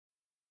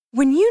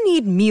When you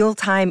need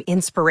mealtime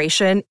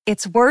inspiration,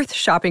 it's worth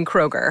shopping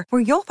Kroger,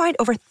 where you'll find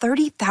over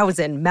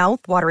 30,000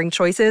 mouth-watering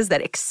choices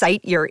that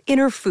excite your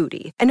inner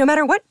foodie. And no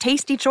matter what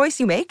tasty choice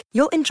you make,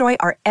 you'll enjoy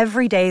our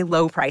everyday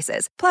low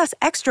prices, plus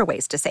extra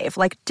ways to save,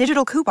 like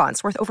digital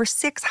coupons worth over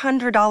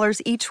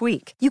 $600 each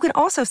week. You can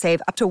also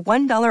save up to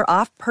 $1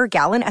 off per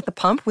gallon at the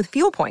pump with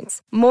fuel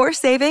points. More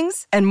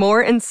savings and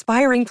more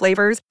inspiring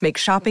flavors make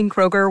shopping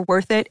Kroger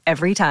worth it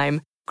every time.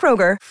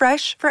 Kroger,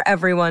 fresh for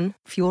everyone.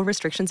 Fuel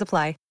restrictions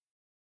apply.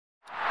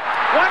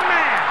 One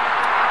man.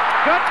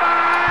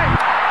 Goodbye.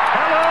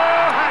 Hello,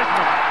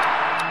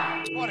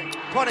 Heisman. 20,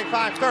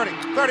 25, 30,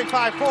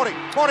 35, 40,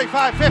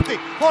 45,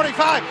 50,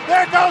 45.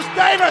 There goes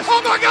Davis.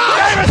 Oh, my God.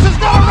 Davis is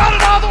going to run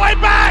it all the way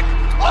back.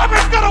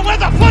 Auburn's going to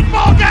win the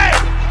football game.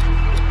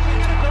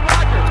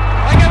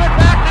 I give it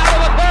back now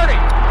to the 30.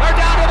 They're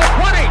down to the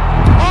 20.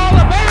 All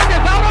the band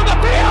is out on the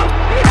field.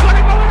 He's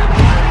going to go into the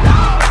end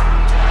zone.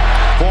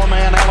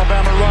 Four-man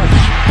Alabama rush.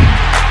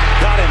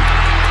 Got him.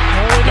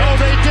 No,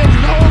 they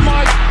didn't. Oh,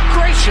 my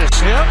gracious.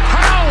 Yep.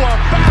 How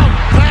about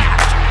that?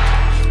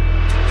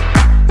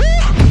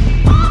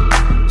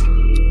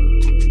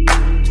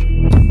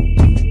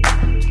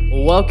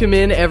 Welcome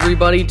in,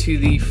 everybody, to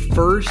the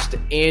first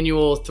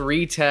annual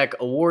 3Tech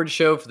Award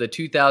Show for the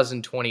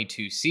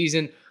 2022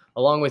 season.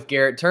 Along with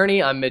Garrett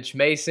Turney, I'm Mitch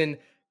Mason.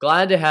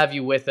 Glad to have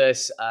you with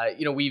us.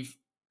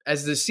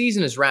 As the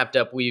season is wrapped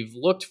up, we've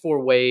looked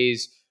for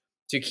ways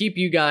to keep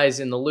you guys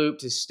in the loop,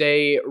 to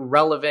stay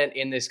relevant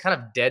in this kind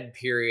of dead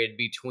period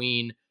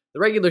between the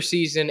regular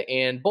season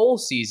and bowl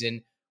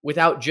season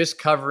without just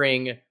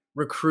covering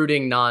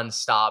recruiting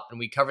nonstop. And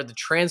we covered the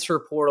transfer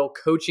portal,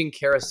 coaching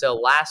carousel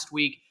last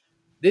week.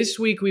 This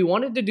week, we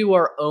wanted to do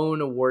our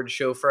own award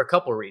show for a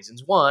couple of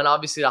reasons. One,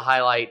 obviously to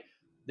highlight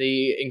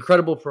the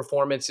incredible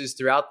performances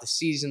throughout the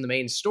season, the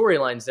main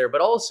storylines there,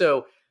 but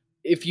also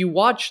if you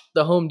watch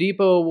the Home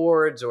Depot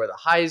Awards or the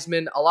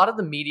Heisman, a lot of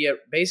the media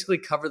basically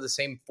cover the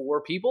same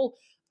four people.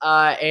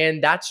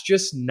 And that's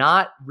just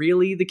not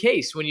really the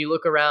case when you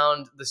look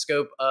around the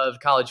scope of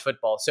college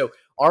football. So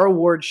our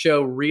award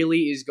show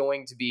really is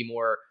going to be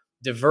more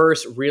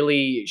diverse,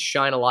 really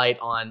shine a light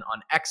on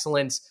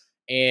excellence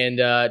and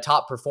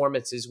top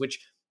performances, which,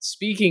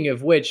 speaking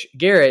of which,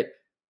 Garrett,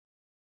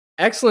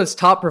 excellence,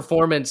 top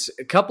performance,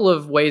 a couple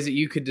of ways that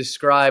you could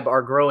describe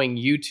our growing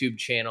YouTube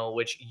channel,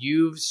 which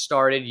you've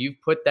started, you've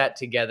put that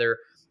together.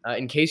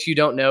 In case you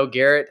don't know,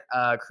 Garrett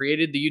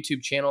created the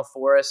YouTube channel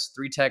for us,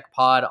 3Tech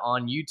Pod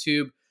on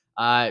YouTube,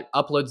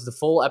 uploads the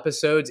full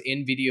episodes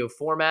in video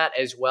format,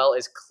 as well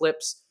as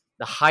clips,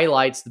 the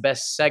highlights, the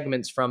best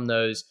segments from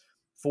those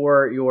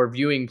for your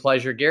viewing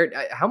pleasure. Garrett,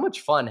 how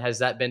much fun has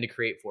that been to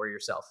create for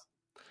yourself?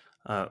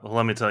 Well,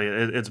 let me tell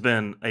you, it's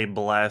been a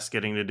blast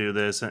getting to do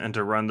this and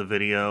to run the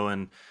video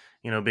and,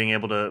 being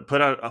able to put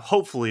out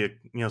hopefully,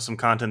 some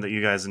content that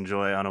you guys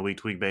enjoy on a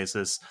week-to-week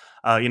basis.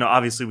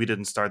 Obviously we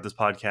didn't start this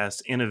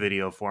podcast in a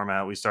video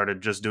format. We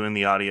started just doing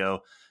the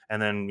audio.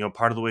 And then,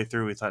 part of the way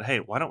through, we thought, hey,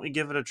 why don't we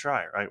give it a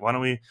try, right? Why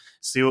don't we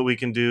see what we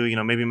can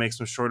do? Maybe make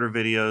some shorter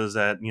videos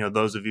that,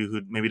 those of you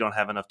who maybe don't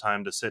have enough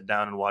time to sit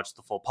down and watch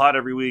the full pod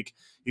every week,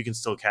 you can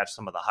still catch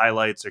some of the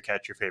highlights or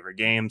catch your favorite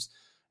games.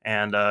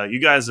 And you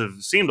guys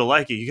have seemed to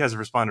like it. You guys have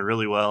responded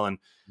really well and,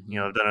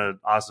 have done an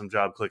awesome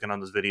job clicking on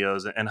those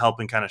videos and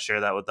helping kind of share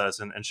that with us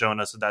and showing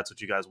us that that's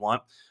what you guys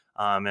want.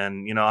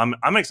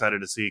 I'm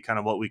excited to see kind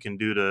of what we can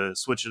do to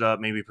switch it up,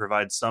 maybe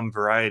provide some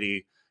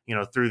variety,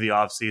 through the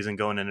off season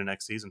going into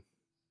next season.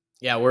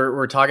 Yeah,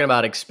 we're talking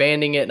about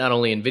expanding it not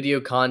only in video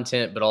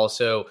content, but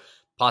also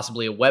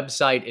possibly a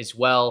website as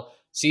well.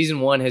 Season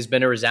 1 has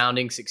been a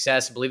resounding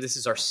success. I believe this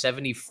is our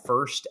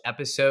 71st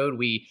episode.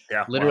 We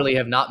literally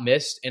have not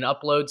missed an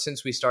upload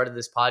since we started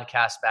this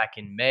podcast back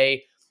in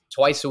May,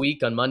 twice a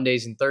week on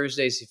Mondays and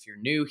Thursdays if you're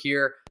new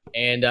here.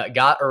 And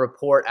got a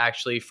report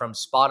actually from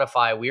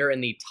Spotify. We are in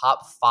the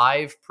top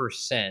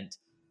 5%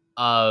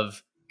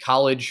 of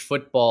college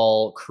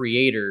football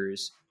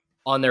creators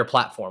on their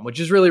platform, which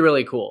is really,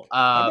 really cool.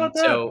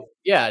 So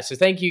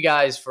thank you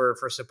guys for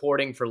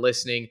supporting, for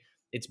listening.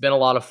 It's been a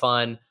lot of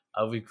fun.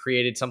 We've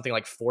created something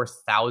like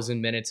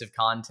 4,000 minutes of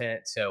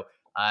content. So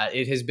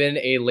it has been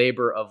a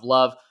labor of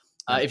love.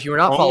 If you were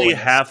not following only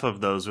half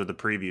of those were the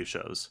preview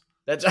shows.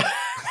 That's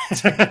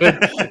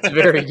a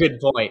very good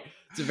point.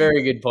 It's a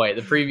very good point.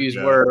 The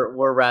previews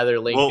were rather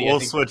lengthy. We'll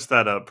switch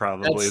that up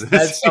probably.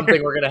 That's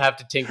something we're going to have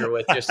to tinker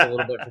with just a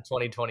little bit for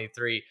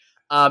 2023.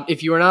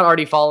 If you are not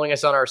already following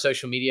us on our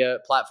social media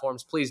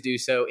platforms, please do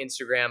so.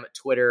 Instagram,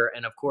 Twitter,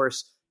 and of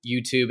course,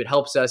 YouTube. It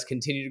helps us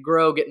continue to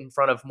grow, get in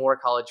front of more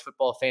college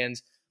football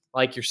fans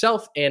like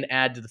yourself, and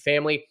add to the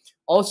family.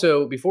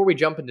 Also, before we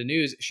jump into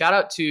news, shout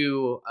out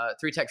to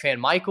 3Tech fan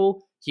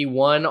Michael. He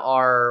won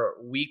our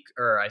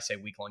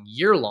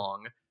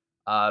year-long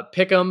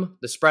Pick'em,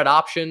 the spread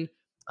option.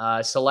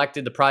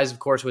 Selected. The prize, of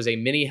course, was a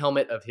mini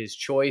helmet of his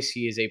choice.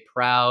 He is a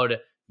proud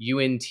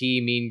UNT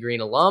Mean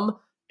Green alum.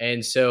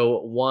 And so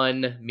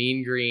one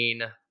Mean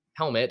Green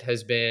helmet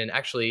has been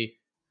actually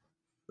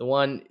the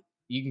one,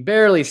 you can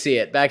barely see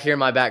it back here in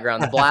my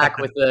background, the black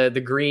with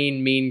the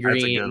green Mean Green.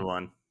 That's a good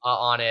one.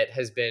 on it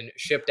has been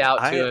shipped out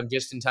to him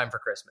just in time for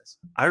Christmas.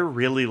 I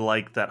really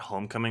like that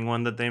homecoming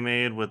one that they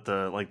made with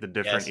the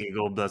different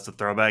eagle. That's the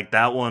throwback.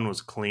 That one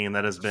was clean.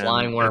 That has been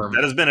Flying Worm.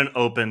 That has been an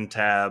open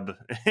tab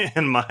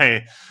in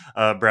my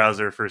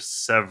browser for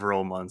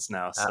several months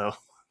now. So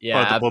yeah,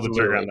 I'll have to pull the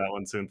trigger on that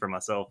one soon for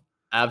myself.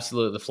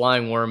 Absolutely. The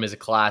Flying Worm is a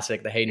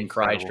classic, the Hayden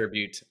Cry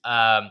tribute.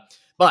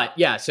 But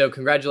yeah, so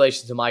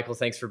congratulations to Michael.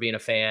 Thanks for being a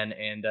fan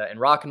and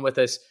rocking with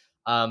us.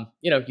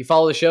 You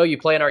follow the show, you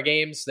play in our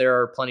games. There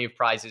are plenty of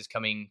prizes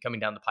coming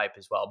down the pipe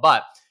as well.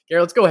 But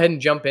Gary, let's go ahead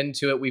and jump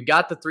into it. We've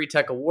got the 3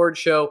 Tech Award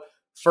Show.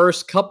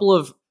 First, couple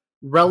of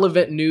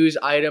relevant news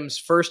items.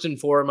 First and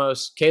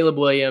foremost, Caleb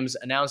Williams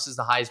announces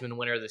the Heisman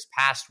winner this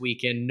past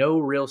weekend. No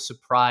real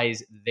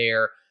surprise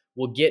there.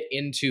 We'll get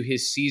into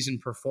his season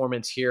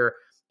performance here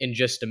in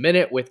just a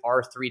minute with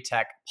our 3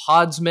 Tech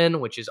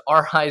Podsman, which is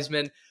our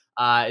Heisman.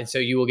 And so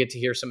you will get to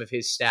hear some of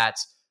his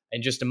stats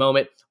in just a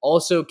moment.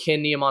 Also,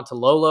 Ken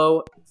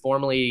Niumatalolo,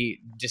 formerly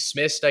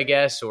dismissed, I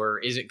guess, or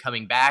isn't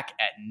coming back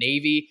at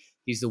Navy.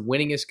 He's the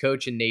winningest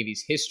coach in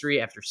Navy's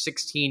history. After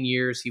 16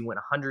 years, he went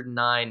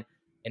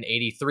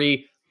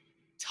 109-83.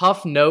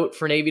 Tough note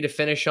for Navy to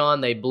finish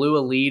on. They blew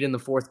a lead in the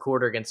fourth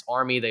quarter against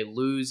Army. They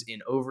lose in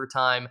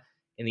overtime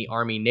in the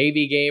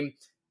Army-Navy game.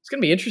 It's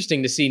going to be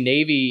interesting to see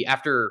Navy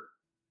after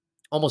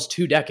almost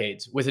 2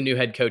 decades with a new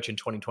head coach in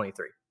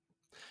 2023.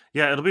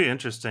 Yeah, it'll be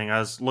interesting. I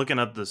was looking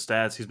up the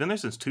stats. He's been there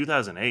since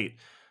 2008.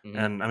 Mm-hmm.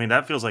 And I mean,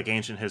 that feels like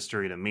ancient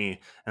history to me.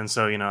 And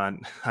so,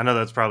 I know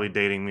that's probably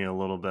dating me a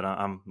little bit.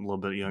 I'm a little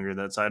bit younger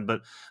that side.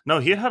 But no,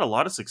 he had a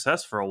lot of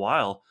success for a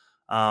while.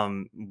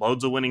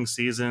 Loads of winning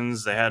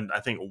seasons. They had, I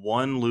think,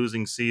 1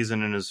 losing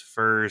season in his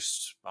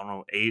first,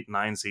 8,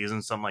 9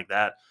 seasons, something like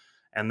that.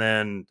 And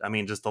then, I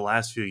mean, just the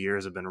last few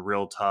years have been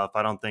real tough.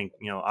 I don't think,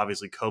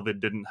 obviously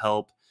COVID didn't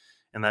help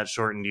in that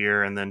shortened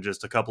year, and then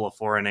just a couple of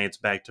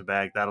 4-8s back to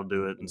back, that'll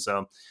do it. And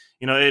so,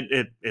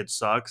 it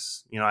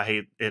sucks. I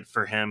hate it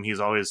for him. He's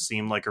always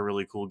seemed like a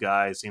really cool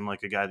guy, seemed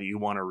like a guy that you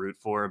want to root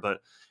for. But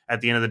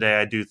at the end of the day,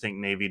 I do think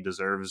Navy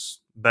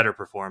deserves better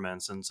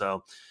performance. And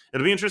so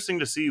it'll be interesting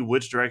to see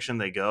which direction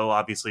they go.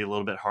 Obviously, a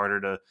little bit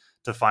harder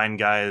to find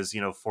guys,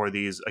 for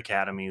these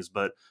academies.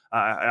 But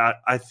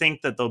I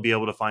think that they'll be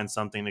able to find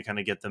something to kind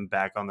of get them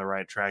back on the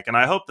right track. And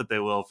I hope that they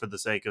will for the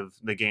sake of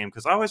the game,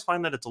 because I always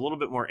find that it's a little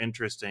bit more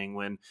interesting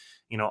when,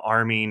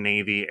 Army,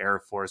 Navy, Air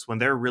Force, when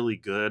they're really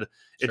good,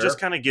 it just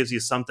kind of gives you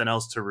something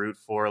else to root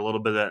for, a little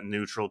bit of that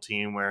neutral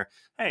team where,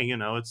 hey,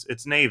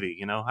 it's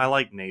Navy, I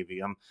like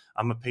Navy.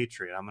 I'm a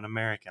patriot. I'm an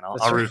American.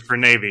 I'll root for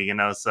Navy,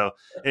 so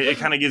it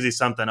kind of gives you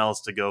something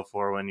else to go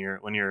for when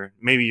you're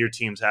maybe your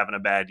team's having a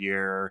bad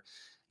year, or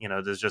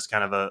there's just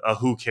kind of a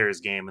who cares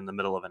game in the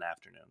middle of an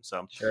afternoon.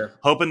 So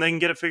hoping they can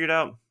get it figured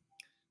out.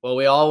 Well,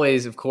 we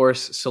always, of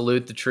course,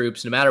 salute the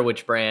troops, no matter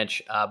which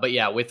branch. But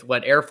yeah, with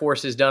what Air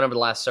Force has done over the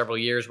last several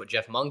years, what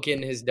Jeff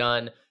Monken has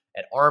done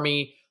at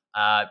Army,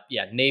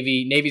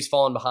 Navy's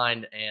fallen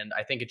behind. And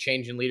I think a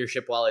change in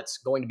leadership, while it's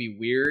going to be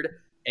weird,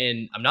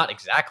 and I'm not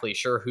exactly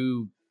sure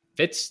who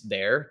fits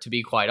there, to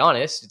be quite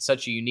honest. It's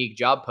such a unique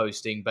job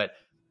posting, but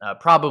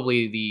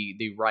probably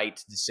the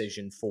right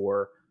decision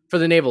for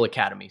the Naval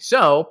Academy.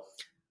 So,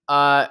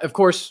 of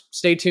course,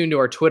 stay tuned to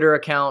our Twitter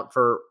account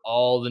for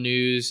all the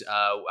news.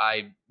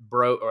 I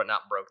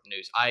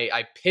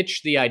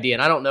pitched the idea,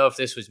 and I don't know if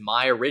this was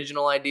my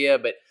original idea,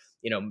 but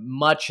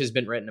much has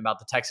been written about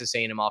the Texas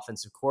A&M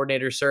offensive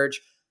coordinator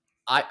search.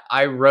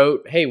 I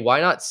wrote, hey,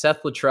 why not Seth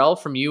Luttrell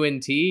from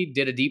UNT?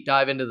 Did a deep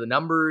dive into the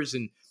numbers,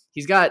 and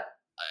he's got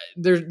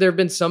there have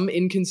been some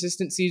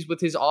inconsistencies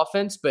with his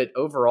offense, but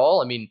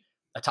overall, I mean,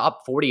 a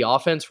top 40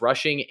 offense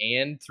rushing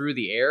and through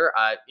the air.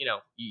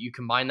 You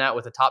combine that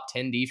with a top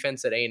 10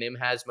 defense that A&M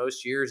has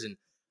most years, and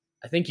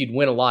I think you'd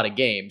win a lot of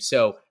games.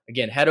 So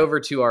again, head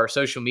over to our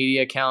social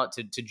media account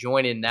to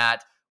join in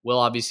that. We'll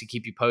obviously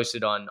keep you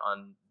posted on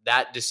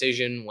that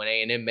decision when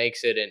A&M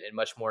makes it, and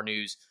much more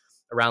news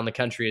around the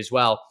country as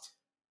well.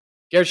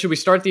 Garrett, should we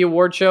start the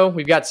award show?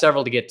 We've got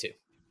several to get to.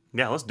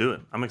 Yeah, let's do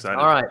it. I'm excited.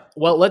 All right.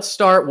 Well, let's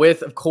start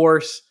with, of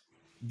course,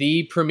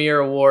 the premier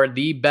award,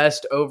 the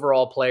best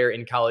overall player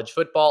in college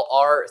football,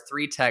 our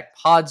 3 Tech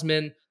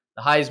Podsman,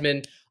 the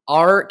Heisman.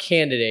 Our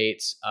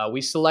candidates, we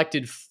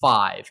selected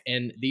 5,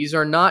 and these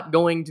are not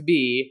going to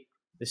be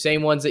the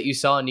same ones that you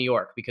saw in New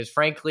York, because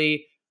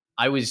frankly,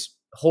 I was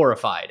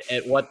horrified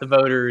at what the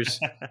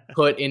voters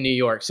put in New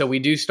York. So we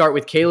do start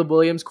with Caleb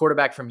Williams,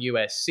 quarterback from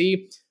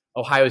USC,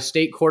 Ohio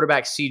State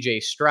quarterback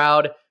CJ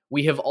Stroud.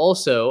 We have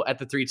also, at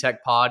the 3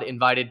 Tech Pod,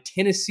 invited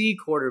Tennessee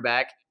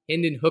quarterback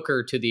Hendon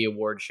Hooker to the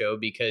award show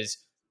because,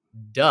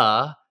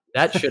 that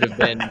should have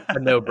been a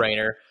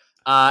no-brainer.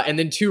 And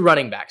then 2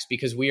 running backs,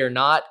 because we are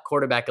not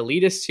quarterback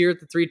elitists here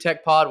at the 3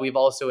 Tech Pod. We've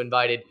also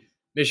invited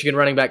Michigan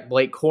running back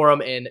Blake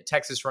Corum and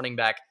Texas running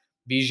back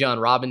Bijan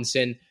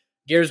Robinson.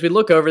 Gary, as we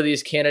look over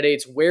these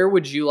candidates, where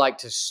would you like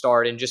to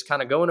start and just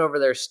kind of going over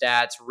their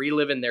stats,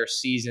 reliving their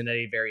season at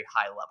a very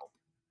high level?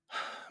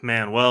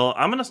 Man, well,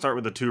 I'm going to start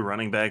with the 2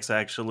 running backs,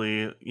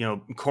 actually.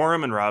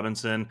 Corum and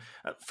Robinson.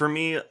 For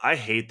me, I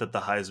hate that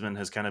the Heisman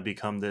has kind of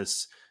become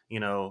this,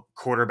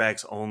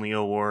 quarterbacks only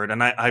award.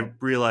 And I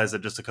realized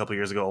that just a couple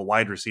years ago, a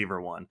wide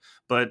receiver won,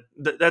 but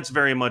that's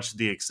very much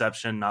the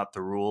exception, not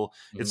the rule.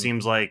 It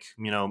seems like,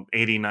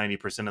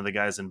 80-90% of the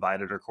guys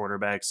invited are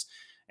quarterbacks.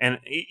 And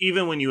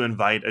even when you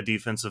invite a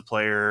defensive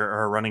player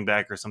or a running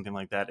back or something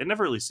like that, it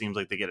never really seems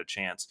like they get a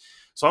chance.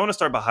 So I want to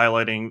start by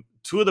highlighting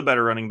two of the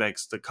better running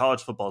backs that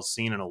college football has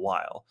seen in a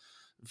while.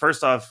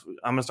 First off,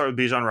 I'm going to start with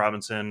Bijan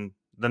Robinson.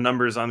 The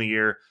numbers on the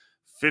year,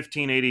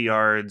 1,580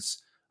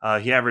 yards.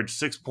 He averaged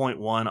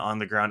 6.1 on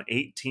the ground,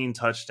 18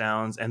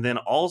 touchdowns. And then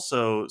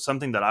also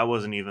something that I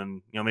wasn't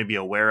even, maybe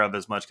aware of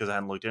as much because I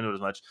hadn't looked into it as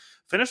much,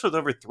 finished with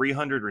over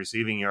 300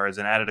 receiving yards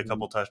and added a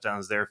couple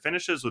touchdowns there.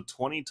 Finishes with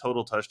 20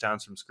 total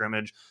touchdowns from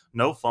scrimmage,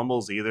 no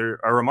fumbles either.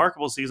 A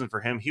remarkable season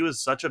for him. He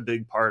was such a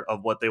big part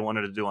of what they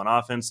wanted to do on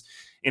offense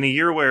in a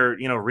year where,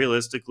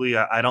 realistically,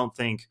 I don't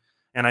think,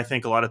 and I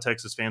think a lot of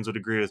Texas fans would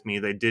agree with me,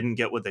 they didn't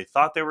get what they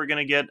thought they were going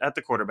to get at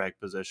the quarterback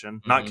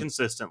position, not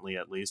consistently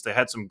at least. They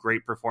had some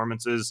great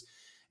performances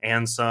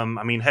and some,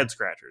 head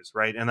scratchers,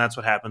 right? And that's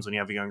what happens when you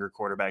have a younger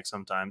quarterback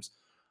sometimes.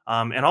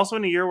 And also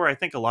in a year where I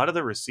think a lot of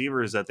the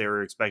receivers that they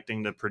were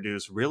expecting to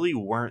produce really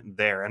weren't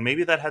there. And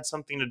maybe that had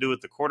something to do with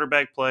the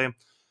quarterback play,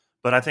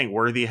 but I think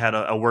Worthy had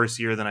a worse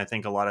year than I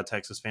think a lot of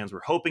Texas fans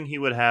were hoping he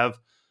would have.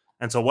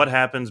 And so what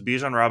happens?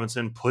 Bijan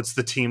Robinson puts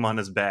the team on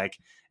his back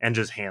and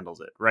just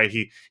handles it, right?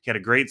 He had a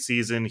great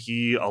season.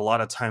 He, a lot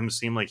of times,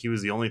 seemed like he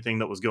was the only thing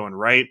that was going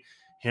right.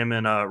 Him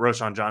and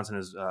Roschon Johnson,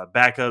 his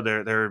backup,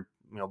 they're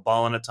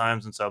balling at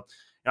times. And so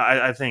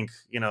I think,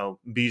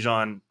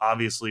 Bijan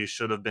obviously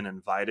should have been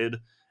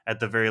invited at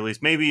the very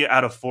least. Maybe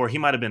out of 4, he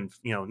might have been,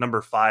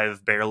 number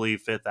 5, barely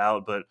 5th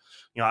out. But,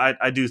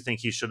 I do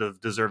think he should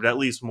have deserved at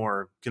least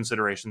more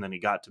consideration than he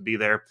got to be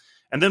there.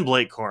 And then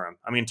Blake Corum.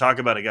 Talk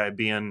about a guy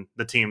being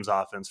the team's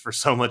offense for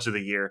so much of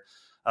the year.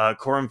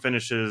 Corum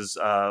finishes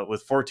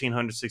with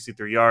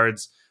 1,463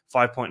 yards,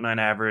 5.9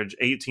 average,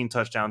 18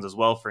 touchdowns as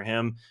well for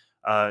him.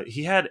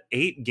 He had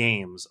 8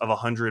 games of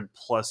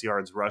 100-plus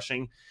yards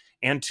rushing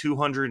and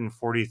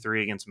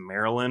 243 against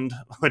Maryland,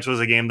 which was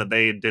a game that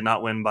they did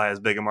not win by as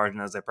big a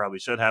margin as they probably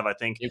should have. I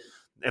think,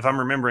 if I'm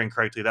remembering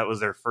correctly, that was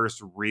their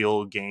first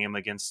real game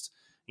against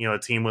a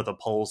team with a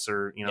pulse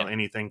or,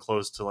 anything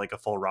close to like a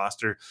full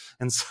roster.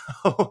 And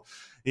so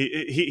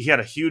he had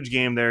a huge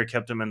game there,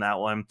 kept him in that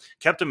one,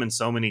 kept him in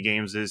so many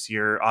games this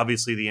year.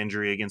 Obviously the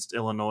injury against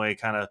Illinois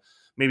kind of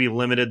maybe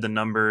limited the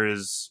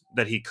numbers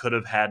that he could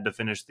have had to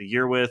finish the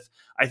year with.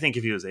 I think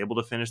if he was able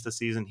to finish the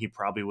season, he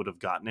probably would have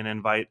gotten an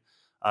invite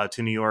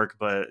to New York,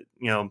 but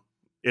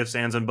ifs,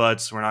 ands, and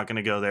buts, we're not going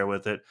to go there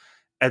with it.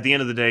 At the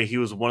end of the day, he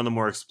was one of the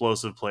more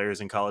explosive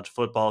players in college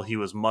football. He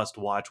was must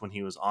watch when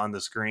he was on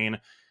the screen.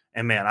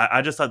 And man,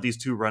 I just thought these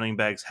two running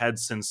backs had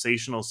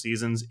sensational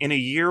seasons in a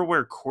year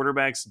where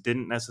quarterbacks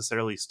didn't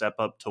necessarily step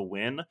up to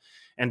win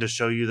and to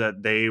show you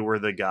that they were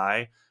the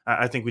guy.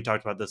 I think we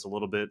talked about this a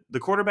little bit.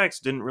 The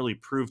quarterbacks didn't really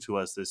prove to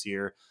us this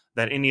year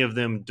that any of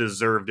them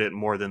deserved it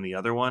more than the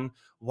other one.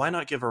 Why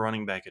not give a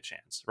running back a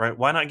chance, right?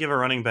 Why not give a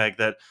running back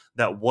that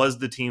was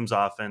the team's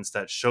offense,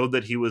 that showed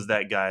that he was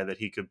that guy, that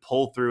he could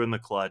pull through in the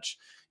clutch,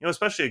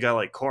 especially a guy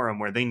like Corum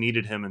where they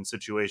needed him in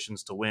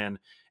situations to win,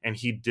 and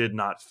he did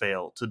not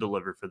fail to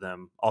deliver for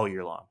them all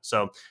year long.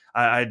 So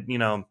I'll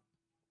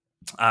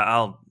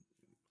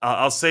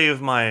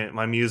save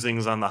my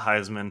musings on the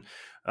Heisman,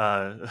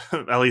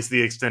 at least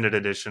the extended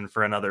edition,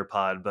 for another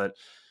pod. But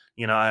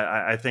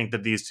I think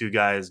that these two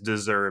guys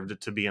deserved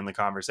to be in the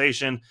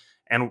conversation,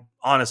 and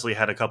honestly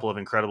had a couple of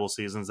incredible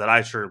seasons that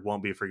I sure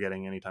won't be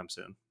forgetting anytime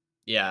soon.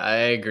 Yeah, I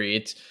agree.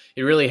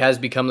 It really has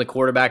become the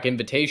quarterback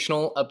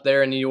invitational up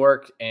there in New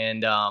York,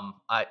 and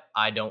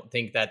I don't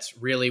think that's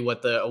really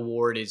what the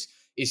award is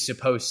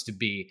supposed to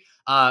be.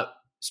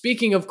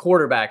 Speaking of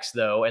quarterbacks,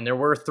 though, and there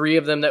were 3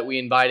 of them that we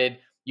invited,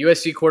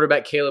 USC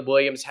quarterback Caleb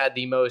Williams had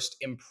the most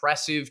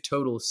impressive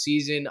total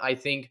season, I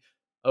think,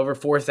 over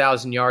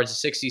 4,000 yards,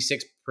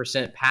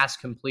 66% pass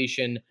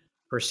completion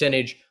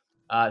percentage,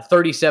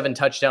 37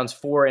 touchdowns,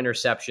 4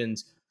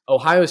 interceptions.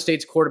 Ohio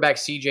State's quarterback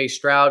CJ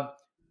Stroud,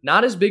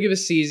 not as big of a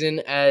season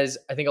as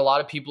I think a lot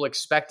of people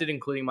expected,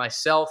 including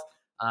myself.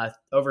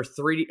 Over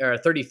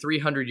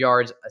 3,300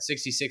 yards, a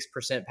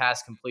 66%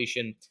 pass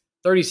completion,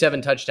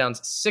 37 touchdowns,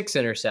 6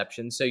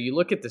 interceptions. So you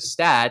look at the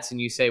stats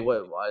and you say,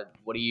 what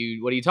are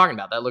you talking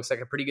about? That looks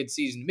like a pretty good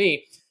season to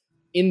me.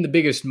 In the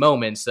biggest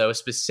moments, though,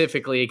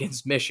 specifically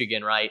against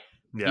Michigan, right?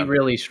 Yeah. He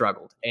really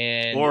struggled.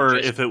 Or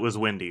if it was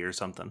windy or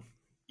something.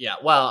 Yeah,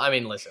 well,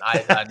 listen,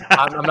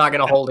 I'm not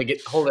going to hold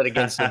it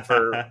against him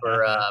for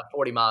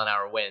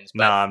 40-mile-an-hour winds.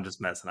 But no, I'm just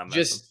messing.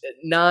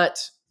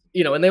 Not,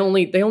 and they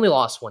only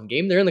lost 1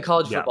 game. They're in the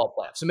college football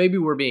playoff, so maybe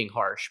we're being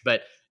harsh.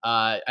 But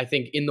I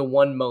think in the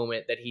one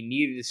moment that he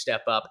needed to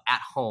step up at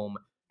home,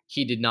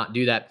 he did not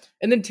do that.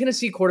 And then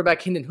Tennessee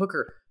quarterback Hendon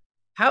Hooker,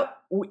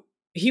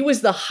 he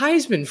was the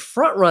Heisman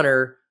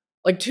frontrunner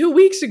like 2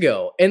 weeks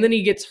ago, and then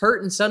he gets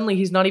hurt, and suddenly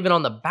he's not even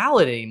on the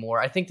ballot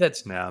anymore. I think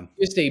that's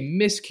just a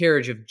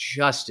miscarriage of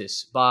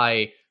justice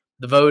by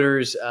the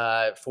voters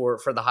for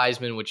the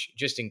Heisman, which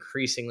just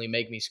increasingly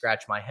make me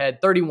scratch my head.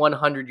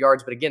 3,100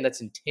 yards, but again,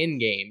 that's in 10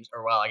 games,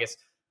 or well, I guess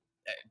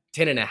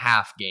 10 and a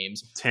half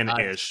games.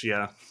 10-ish,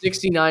 yeah.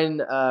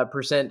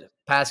 69%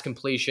 pass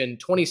completion,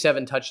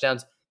 27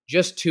 touchdowns,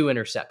 just 2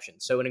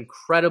 interceptions. So an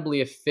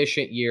incredibly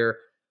efficient year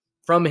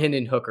from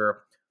Hendon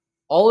Hooker.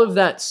 All of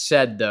that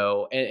said,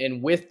 though,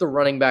 and with the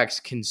running backs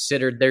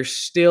considered, there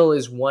still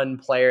is one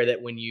player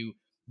that when you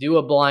do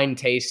a blind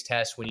taste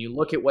test, when you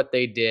look at what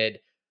they did,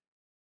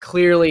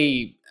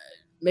 clearly,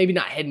 maybe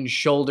not head and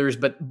shoulders,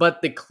 but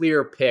the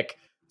clear pick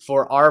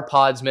for our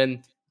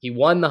Podsman. He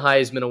won the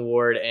Heisman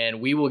Award, and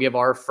we will give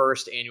our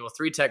first annual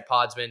 3-Tech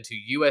Podsman to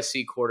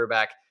USC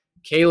quarterback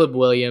Caleb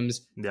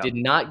Williams. Yeah. Did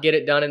not get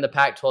it done in the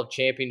Pac-12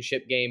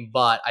 championship game,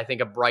 but I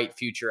think a bright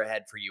future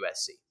ahead for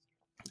USC.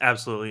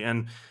 Absolutely.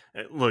 And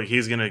look,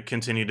 he's going to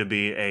continue to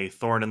be a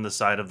thorn in the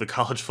side of the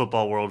college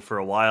football world for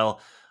a while.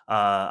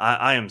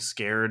 I am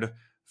scared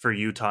for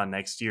Utah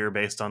next year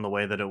based on the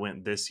way that it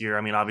went this year.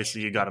 I mean,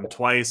 obviously you got him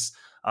twice.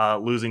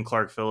 Losing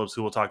Clark Phillips,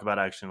 who we'll talk about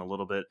actually in a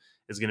little bit,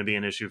 is going to be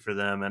an issue for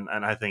them. And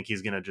I think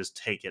he's going to just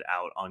take it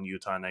out on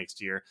Utah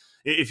next year.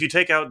 If you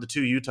take out the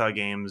 2 Utah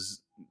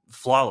games,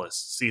 flawless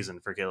season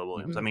for Caleb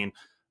Williams. I mean,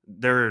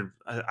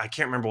 I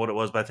can't remember what it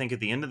was, but I think at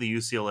the end of the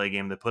UCLA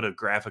game, they put a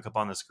graphic up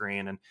on the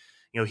screen, and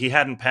he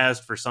hadn't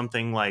passed for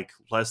something like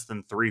less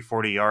than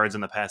 340 yards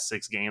in the past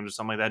 6 games or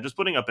something like that, just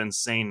putting up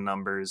insane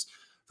numbers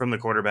from the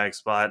quarterback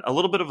spot. A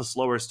little bit of a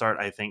slower start,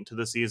 I think, to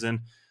the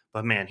season,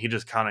 but man, he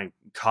just kind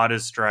of caught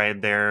his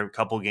stride there a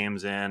couple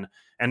games in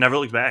and never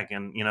looked back.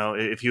 And,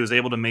 if he was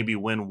able to maybe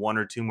win 1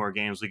 or 2 more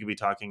games, we could be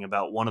talking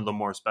about one of the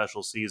more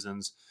special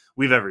seasons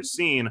we've ever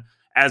seen.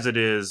 As it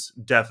is,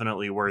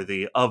 definitely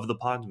worthy of the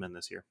Podsman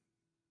this year.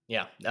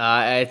 Yeah,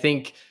 I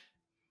think,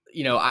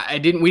 we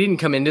didn't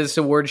come into this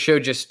award show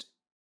just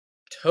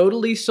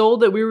totally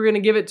sold that we were going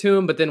to give it to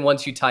him, but then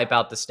once you type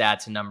out the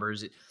stats and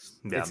numbers,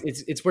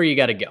 it's where you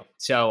got to go.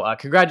 So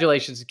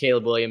congratulations to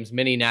Caleb Williams,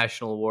 many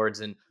national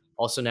awards, and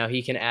also now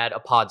he can add a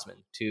Podsman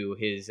to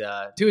his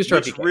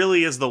trophy. Which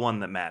really is the one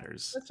that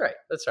matters. That's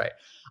right.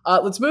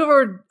 Let's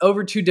move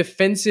over to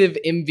defensive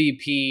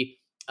MVP.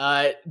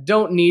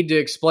 Don't need to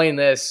explain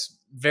this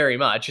very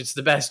much. It's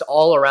the best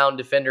all-around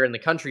defender in the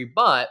country,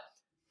 but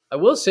I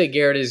will say,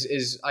 Garrett,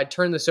 is I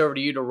turn this over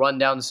to you to run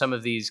down some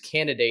of these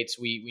candidates.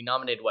 We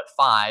nominated,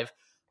 5?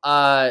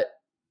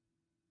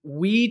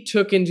 We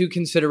took into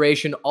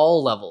consideration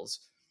all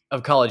levels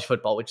of college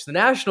football, which the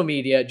national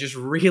media just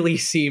really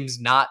seems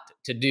not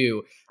to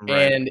do.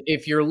 Right. And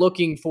if you're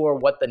looking for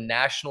what the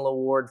national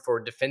award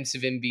for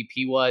defensive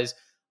MVP was,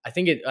 I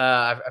think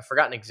I've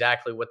forgotten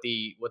exactly what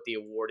the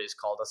award is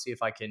called. I'll see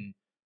if I can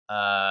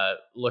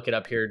look it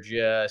up here,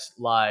 just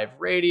live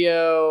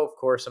radio. Of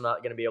course, I'm not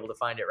going to be able to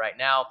find it right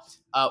now.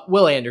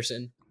 Will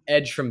Anderson,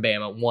 edge from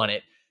Bama, won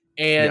it.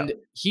 And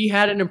he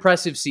had an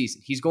impressive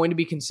season. He's going to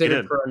be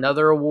considered for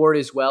another award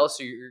as well.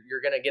 So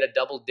you're going to get a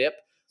double dip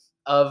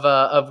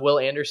of Will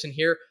Anderson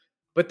here.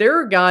 But there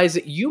are guys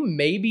that you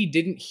maybe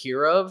didn't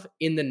hear of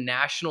in the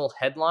national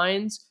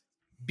headlines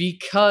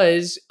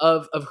because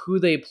of who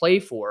they play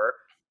for,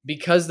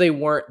 because they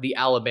weren't the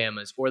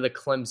Alabamas or the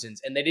Clemsons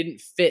and they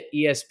didn't fit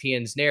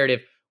ESPN's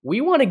narrative.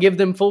 We want to give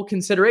them full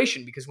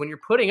consideration because when you're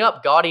putting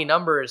up gaudy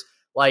numbers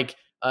like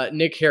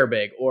Nick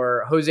Herbig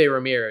or Jose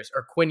Ramirez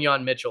or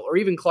Quinyon Mitchell or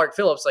even Clark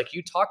Phillips, like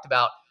you talked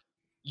about,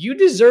 you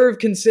deserve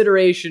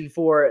consideration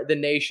for the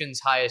nation's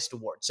highest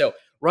award. So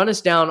run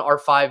us down our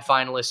 5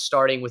 finalists,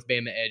 starting with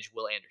Bama edge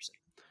Will Anderson.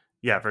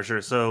 Yeah, for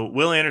sure. So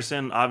Will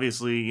Anderson,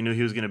 obviously, you knew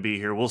he was going to be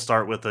here. We'll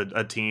start with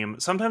a team.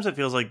 Sometimes it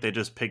feels like they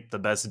just pick the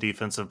best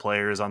defensive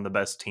players on the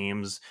best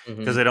teams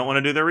because they don't want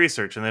to do their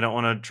research and they don't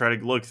want to try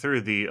to look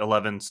through the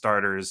 11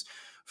 starters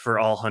for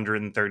all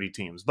 130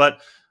 teams.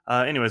 But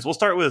anyways, we'll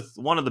start with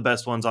one of the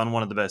best ones on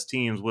one of the best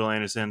teams, Will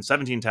Anderson,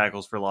 17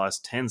 tackles for loss,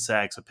 10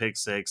 sacks, a pick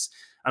 6.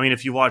 I mean,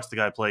 if you watch the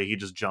guy play, he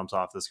just jumps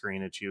off the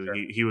screen at you. Sure.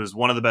 He was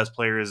one of the best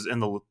players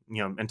in the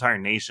entire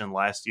nation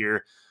last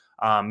year.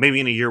 Maybe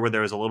in a year where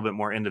there was a little bit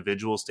more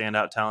individual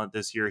standout talent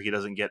this year, he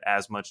doesn't get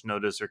as much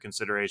notice or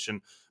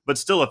consideration, but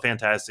still a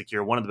fantastic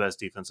year, one of the best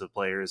defensive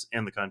players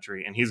in the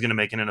country, and he's going to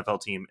make an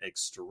NFL team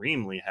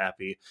extremely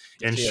happy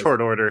in short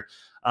order.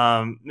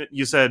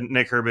 You said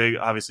Nick Herbig,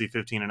 obviously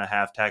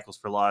 15.5 tackles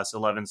for loss,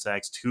 11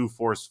 sacks, 2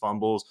 forced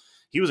fumbles.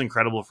 He was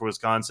incredible for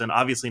Wisconsin.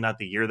 Obviously not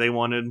the year they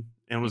wanted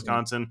in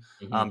Wisconsin.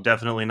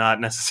 Definitely not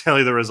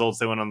necessarily the results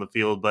they went on the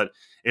field, but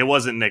it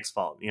wasn't Nick's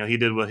fault. He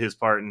did his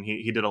part, and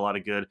he did a lot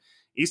of good.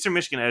 Eastern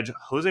Michigan edge,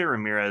 Jose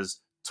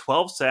Ramirez,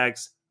 12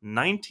 sacks,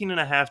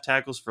 19.5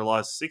 tackles for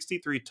loss,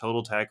 63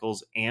 total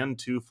tackles, and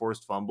 2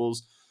 forced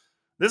fumbles.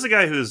 This is a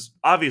guy who's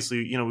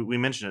obviously, we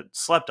mentioned it,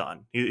 slept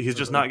on. He's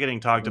just not getting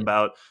talked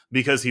about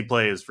because he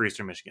plays for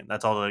Eastern Michigan.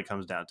 That's all that it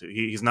comes down to.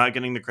 He's not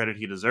getting the credit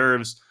he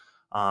deserves,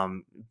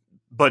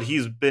 but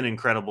he's been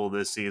incredible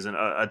this season,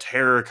 a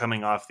terror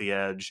coming off the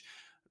edge,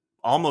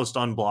 almost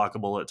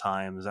unblockable at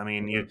times. I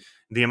mean,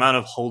 the amount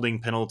of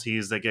holding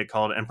penalties that get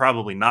called and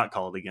probably not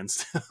called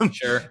against him.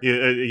 Sure.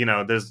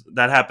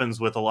 That happens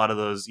with a lot of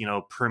those,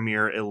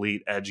 premier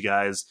elite edge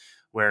guys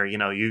where,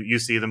 you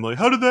see them like,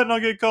 how did that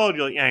not get called?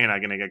 You're like, yeah, you're not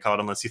going to get called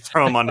unless you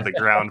throw them onto the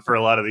ground for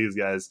a lot of these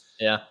guys.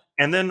 Yeah.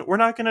 And then we're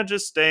not going to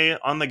just stay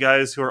on the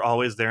guys who are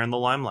always there in the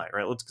limelight,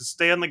 right? Let's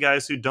stay on the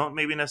guys who don't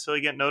maybe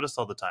necessarily get noticed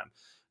all the time.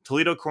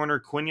 Toledo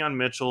corner Quinyon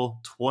Mitchell,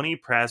 20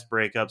 pass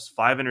breakups,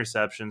 5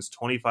 interceptions,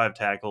 25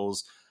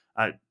 tackles.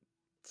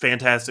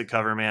 Fantastic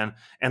cover, man.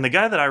 And the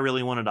guy that I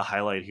really wanted to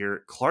highlight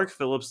here, Clark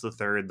Phillips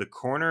III, the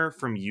corner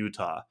from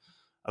Utah.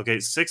 Okay,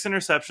 6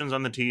 interceptions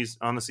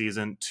on the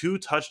season, 2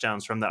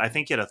 touchdowns from that. I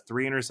think he had a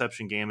 3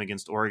 interception game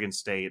against Oregon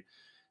State.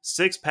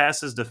 6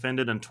 passes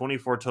defended and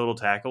 24 total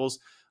tackles.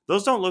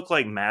 Those don't look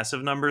like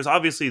massive numbers.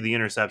 Obviously, the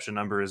interception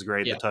number is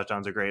great. Yeah. The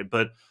touchdowns are great.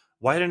 But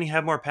why didn't he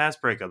have more pass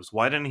breakups?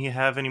 Why didn't he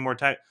have any more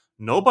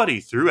Nobody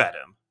threw at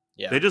him.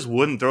 Yeah. They just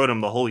wouldn't throw at him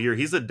the whole year.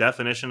 He's the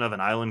definition of an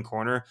island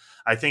corner.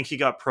 I think he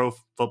got Pro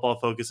Football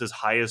Focus's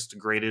highest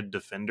graded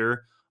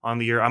defender on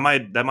the year.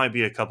 That might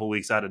be a couple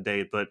weeks out of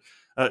date, but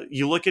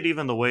you look at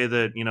even the way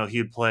that,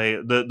 he'd play.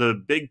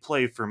 The big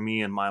play for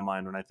me in my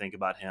mind when I think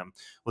about him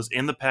was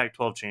in the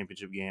Pac-12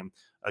 championship game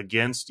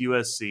against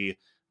USC.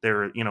 They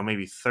were,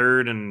 maybe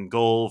 3rd and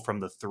goal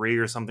from the 3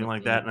 or something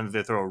like that, and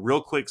they throw a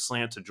real quick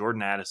slant to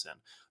Jordan Addison.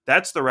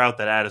 That's the route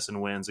that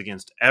Addison wins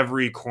against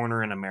every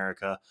corner in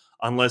America,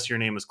 unless your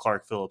name is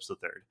Clark Phillips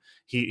III.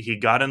 He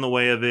got in the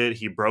way of it.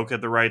 He broke at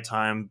the right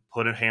time,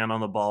 put a hand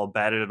on the ball,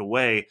 batted it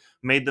away,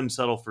 made them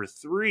settle for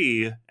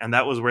 3, and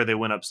that was where they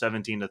went up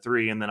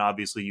 17-3. And then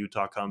obviously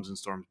Utah comes and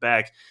storms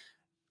back.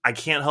 I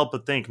can't help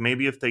but think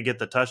maybe if they get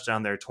the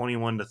touchdown there,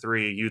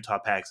 21-3, Utah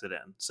packs it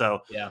in. So,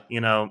 yeah.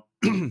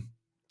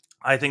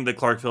 I think that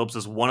Clark Phillips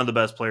is one of the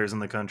best players in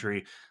the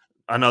country.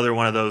 Another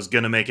one of those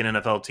going to make an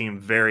NFL team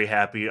very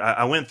happy.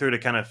 I went through to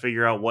kind of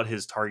figure out what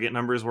his target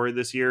numbers were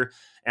this year,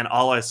 and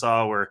all I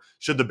saw were,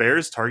 should the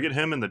Bears target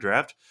him in the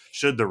draft?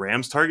 Should the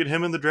Rams target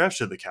him in the draft?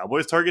 Should the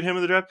Cowboys target him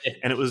in the draft?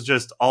 And it was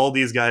just all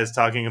these guys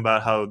talking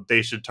about how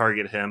they should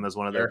target him as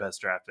one of their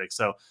best draft picks.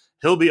 So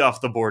he'll be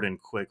off the board in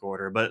quick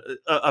order, but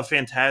a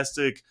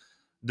fantastic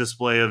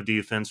display of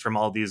defense from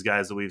all these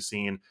guys that we've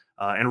seen.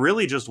 And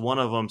really just one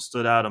of them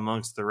stood out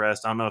amongst the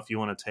rest. I don't know if you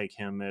want to take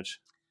him,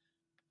 Mitch.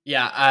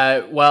 Yeah,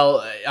 I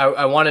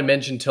want to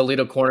mention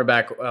Toledo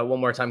cornerback one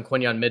more time,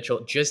 Quinyon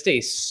Mitchell, just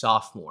a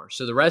sophomore.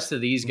 So the rest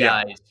of these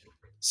guys,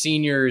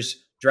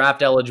 seniors,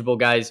 draft eligible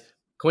guys,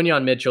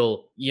 Quinyon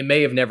Mitchell, you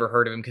may have never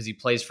heard of him because he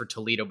plays for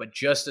Toledo, but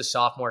just a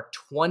sophomore,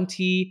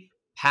 20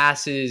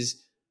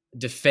 passes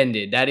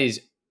defended. That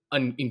is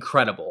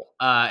incredible.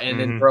 And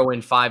then throw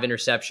in 5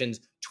 interceptions,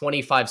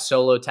 25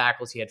 solo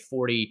tackles. He had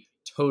 40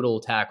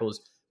 total tackles.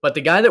 But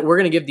the guy that we're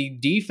going to give the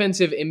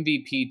defensive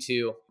MVP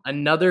to,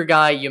 another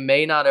guy you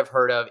may not have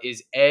heard of,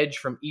 is edge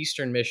from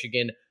Eastern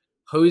Michigan,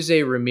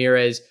 Jose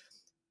Ramirez.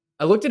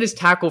 I looked at his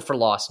tackle for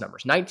loss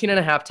numbers,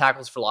 19.5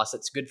 tackles for loss.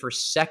 That's good for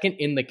 2nd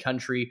in the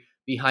country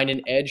behind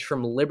an edge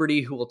from Liberty,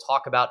 who we'll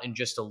talk about in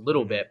just a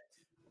little bit.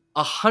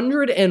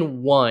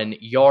 101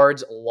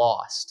 yards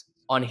lost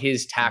on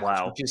his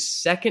tackles, which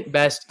is 2nd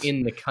best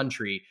in the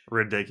country.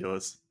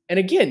 Ridiculous. And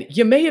again,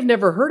 you may have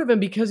never heard of him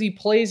because he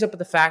plays up at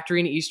the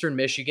factory in Eastern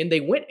Michigan. They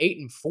went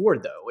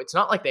 8-4, though. It's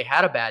not like they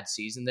had a bad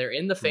season. They're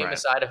in the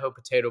famous Idaho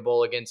Potato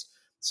Bowl against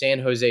San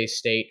Jose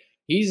State.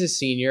 He's a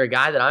senior, a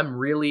guy that I'm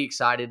really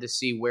excited to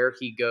see where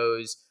he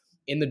goes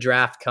in the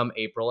draft come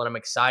April. And I'm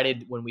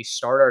excited when we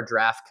start our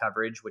draft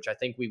coverage, which I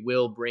think we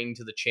will bring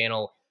to the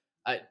channel.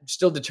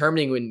 Still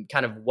determining when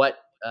kind of what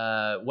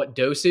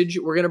dosage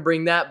we're going to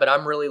bring that, but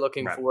I'm really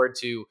looking forward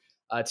to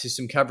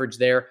some coverage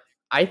there.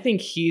 I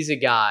think he's a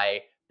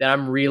guy that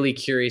I'm really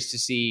curious to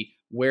see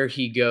where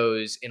he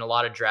goes in a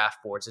lot of draft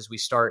boards as we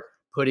start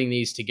putting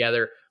these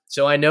together.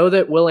 So I know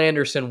that Will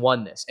Anderson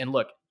won this. And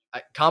look,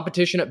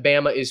 competition at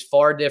Bama is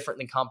far different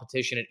than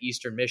competition at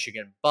Eastern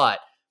Michigan. But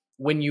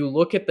when you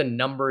look at the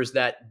numbers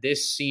that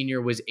this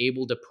senior was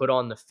able to put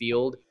on the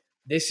field,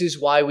 this is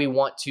why we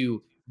want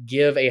to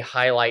give a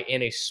highlight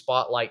and a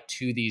spotlight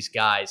to these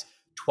guys.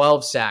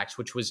 12 sacks,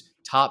 which was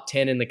top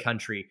 10 in the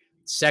country.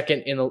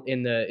 2nd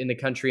in the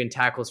country in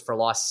tackles for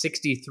loss,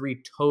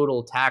 63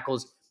 total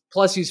tackles,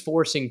 plus he's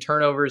forcing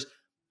turnovers.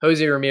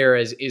 Jose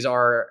Ramirez is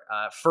our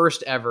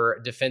first ever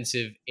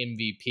defensive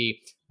MVP.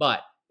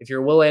 But if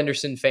you're a Will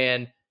Anderson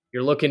fan,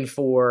 you're looking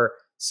for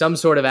some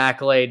sort of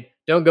accolade,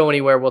 don't go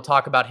anywhere. We'll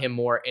talk about him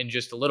more in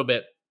just a little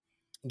bit.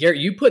 Garrett,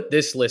 you put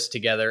this list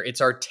together. It's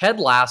our Ted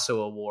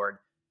Lasso Award,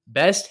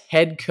 Best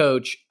Head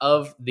Coach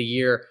of the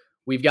Year.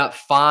 We've got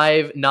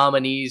 5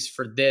 nominees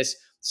for this.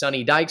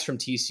 Sonny Dykes from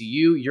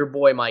TCU, your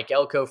boy Mike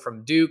Elko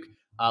from Duke,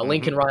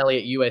 Lincoln Riley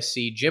at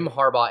USC, Jim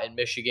Harbaugh at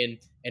Michigan,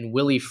 and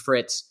Willie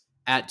Fritz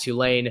at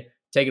Tulane.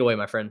 Take it away,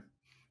 my friend.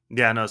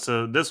 Yeah, no,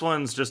 so this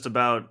one's just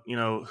about,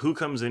 who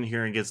comes in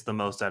here and gets the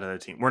most out of their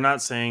team. We're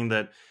not saying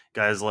that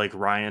guys like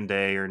Ryan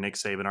Day or Nick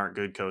Saban aren't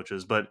good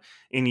coaches, but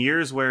in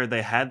years where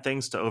they had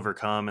things to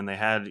overcome and they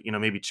had,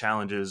 maybe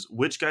challenges,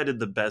 which guy did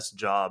the best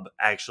job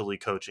actually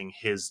coaching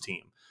his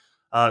team?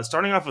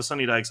 Starting off with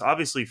Sonny Dykes,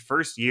 obviously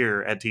first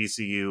year at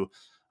TCU,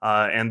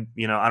 and,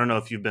 I don't know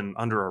if you've been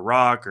under a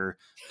rock or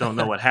don't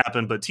know what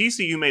happened, but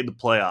TCU made the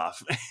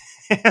playoff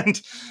and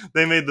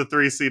they made the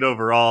 3 seed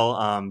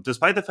overall,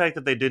 despite the fact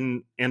that they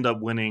didn't end up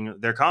winning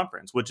their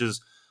conference, which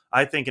is,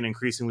 I think, an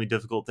increasingly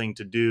difficult thing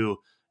to do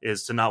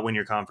is to not win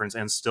your conference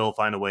and still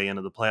find a way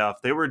into the playoff.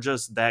 They were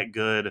just that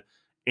good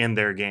in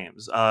their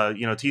games.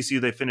 TCU,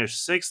 they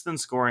finished 6th in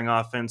scoring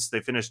offense.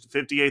 They finished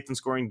 58th in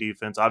scoring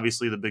defense.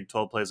 Obviously, the Big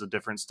 12 plays a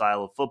different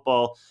style of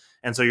football,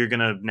 and so you're going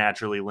to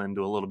naturally lend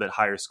to a little bit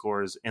higher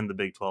scores in the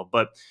Big 12.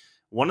 But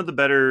one of the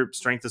better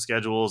strength of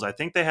schedules, I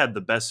think they had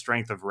the best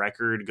strength of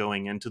record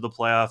going into the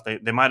playoff.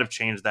 They might have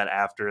changed that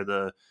after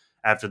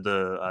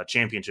the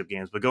championship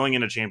games, but going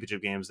into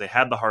championship games, they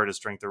had the hardest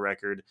strength of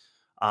record.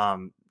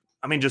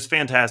 Just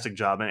fantastic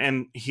job.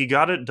 And he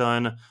got it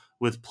done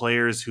with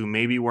players who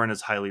maybe weren't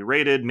as highly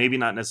rated, maybe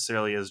not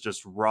necessarily as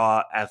just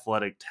raw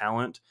athletic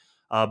talent,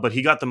 but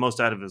he got the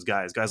most out of his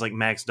guys like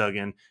Max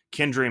Duggan,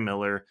 Kendre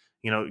Miller,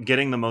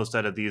 getting the most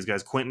out of these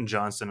guys, Quentin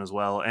Johnston as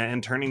well,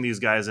 and turning these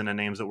guys into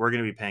names that we're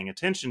going to be paying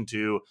attention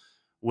to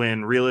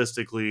when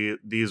realistically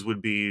these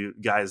would be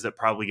guys that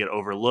probably get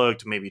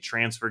overlooked, maybe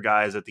transfer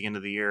guys at the end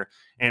of the year.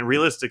 And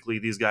realistically,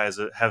 these guys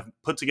have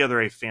put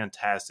together a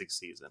fantastic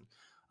season.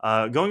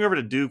 Going over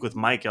to Duke with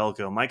Mike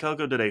Elko. Mike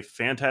Elko did a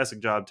fantastic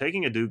job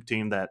taking a Duke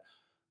team that,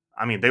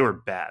 they were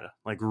bad,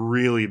 like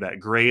really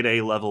bad, grade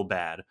A level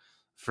bad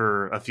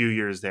for a few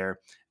years there,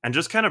 and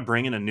just kind of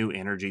bringing a new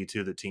energy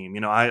to the team.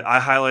 I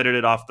highlighted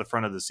it off the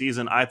front of the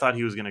season. I thought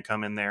he was going to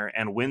come in there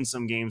and win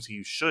some games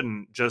he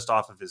shouldn't just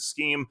off of his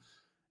scheme.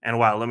 And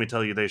wow, let me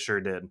tell you, they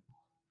sure did.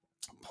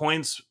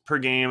 Points per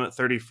game,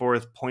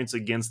 34th, points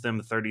against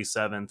them,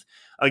 37th.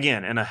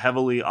 Again, in a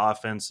heavily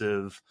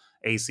offensive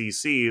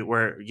ACC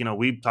where,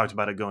 we talked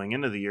about it going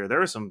into the year. There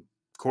were some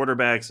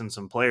quarterbacks and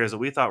some players that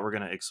we thought were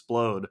going to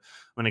explode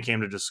when it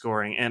came to just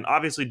scoring. And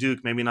obviously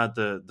Duke, maybe not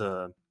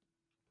the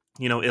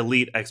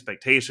elite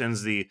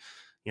expectations, the,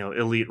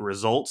 elite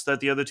results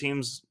that the other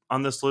teams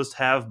on this list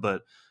have,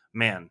 but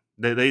man,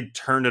 they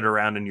turned it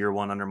around in year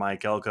one under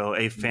Mike Elko.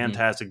 A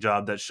fantastic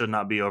job that should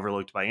not be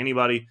overlooked by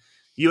anybody.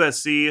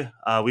 USC,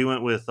 we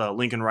went with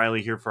Lincoln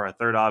Riley here for our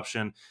third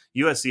option.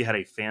 USC had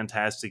a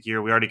fantastic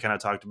year. We already kind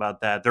of talked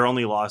about that. Their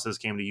only losses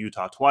came to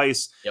Utah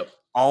twice. Yep.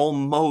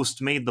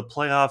 Almost made the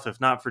playoff, if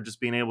not for just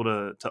being able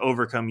to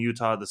overcome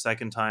Utah the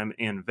second time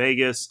in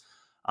Vegas.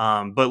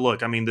 But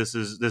look, this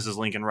is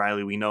Lincoln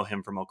Riley. We know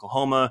him from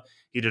Oklahoma.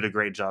 He did a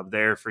great job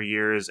there for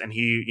years. And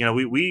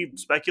we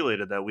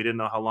speculated that we didn't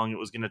know how long it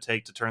was going to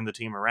take to turn the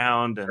team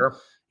around. And, sure.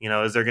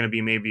 Is there going to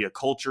be maybe a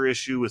culture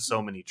issue with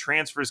so many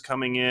transfers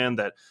coming in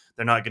that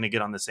they're not going to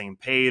get on the same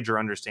page or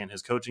understand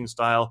his coaching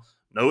style?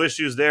 No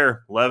issues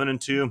there.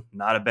 11-2,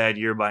 not a bad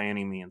year by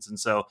any means. And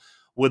so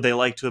would they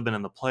like to have been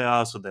in the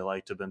playoffs? Would they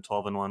like to have been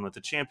 12-1 with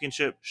the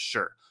championship?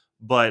 Sure.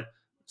 But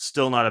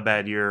still not a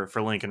bad year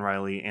for Lincoln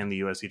Riley and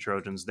the USC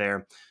Trojans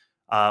there.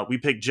 We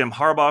picked Jim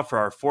Harbaugh for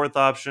our fourth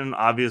option.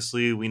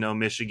 Obviously, we know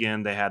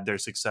Michigan. They had their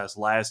success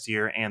last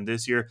year and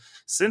this year.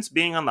 Since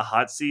being on the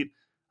hot seat,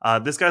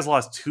 this guy's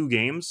lost 2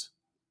 games.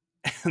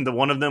 And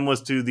one of them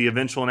was to the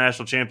eventual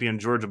national champion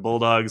Georgia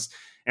Bulldogs.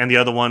 And the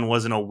other one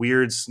was in a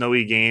weird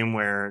snowy game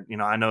where,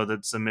 I know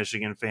that some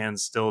Michigan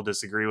fans still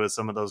disagree with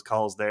some of those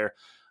calls there.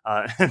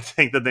 And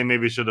think that they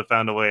maybe should have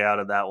found a way out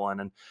of that one.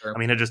 And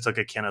sure. It just took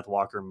a Kenneth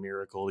Walker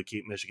miracle to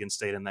keep Michigan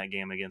State in that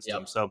game against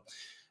them. So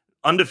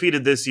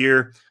undefeated this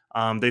year.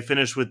 They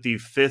finished with the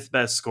 5th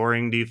best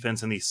scoring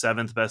defense and the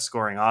 7th best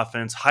scoring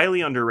offense.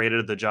 Highly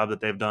underrated the job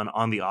that they've done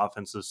on the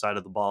offensive side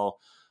of the ball.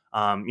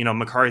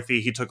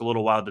 McCarthy, he took a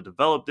little while to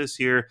develop this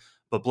year,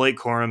 but Blake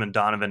Corum and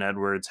Donovan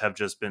Edwards have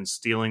just been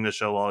stealing the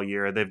show all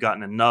year. They've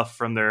gotten enough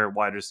from their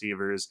wide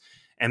receivers.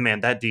 And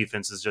man, that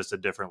defense is just a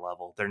different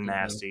level. They're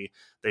nasty.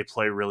 They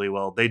play really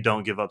well. They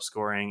don't give up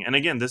scoring. And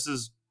again, this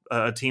is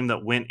a team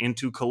that went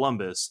into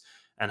Columbus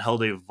and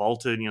held a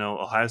vaulted,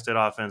 Ohio State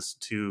offense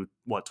to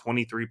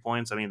 23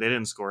 points. They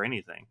didn't score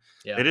anything.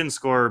 Yeah. They didn't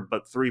score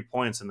but 3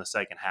 points in the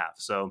second half.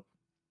 So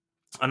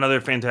another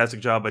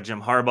fantastic job by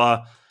Jim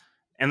Harbaugh.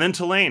 And then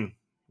Tulane,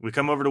 we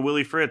come over to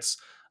Willie Fritz.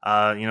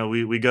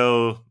 We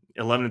go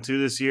 11-2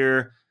 this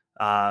year.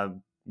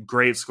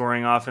 Great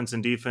scoring offense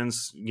and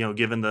defense,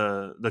 given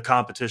the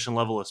competition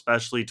level,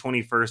 especially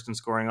 21st in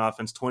scoring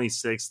offense,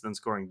 26th in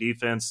scoring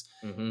defense.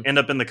 End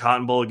up in the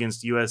Cotton Bowl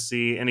against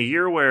USC in a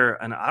year where,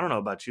 and I don't know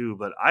about you,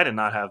 but I did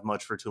not have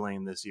much for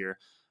Tulane this year.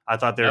 I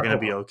thought they were going to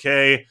be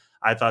okay.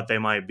 I thought they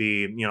might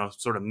be,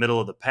 sort of middle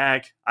of the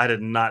pack. I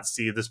did not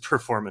see this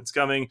performance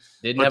coming.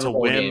 Didn't have a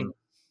bowl game.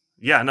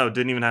 Yeah, no,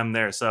 didn't even have them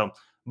there. So,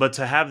 but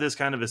to have this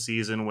kind of a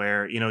season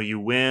where, you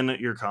win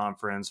your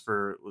conference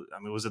for,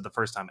 was it the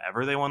first time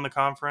ever they won the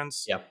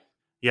conference? Yeah.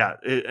 Yeah,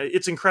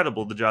 it's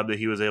incredible the job that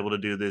he was able to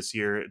do this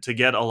year to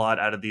get a lot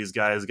out of these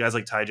guys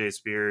like Tyjae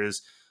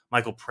Spears.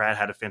 Michael Pratt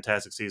had a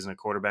fantastic season at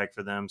quarterback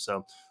for them.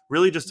 So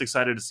really just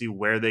excited to see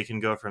where they can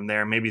go from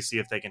there, maybe see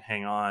if they can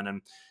hang on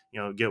and,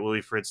 get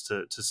Willie Fritz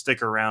to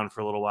stick around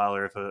for a little while,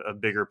 or if a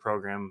bigger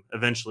program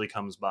eventually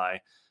comes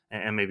by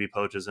and maybe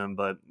poaches him.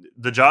 But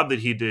the job that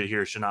he did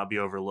here should not be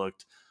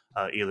overlooked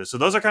either. So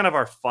those are kind of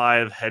our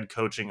 5 head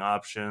coaching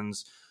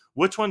options.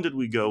 Which one did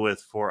we go with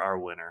for our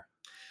winner?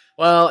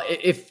 Well,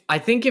 if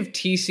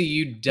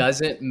TCU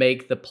doesn't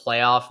make the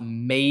playoff,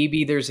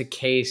 maybe there's a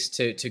case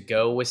to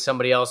go with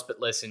somebody else. But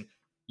listen,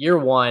 year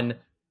one,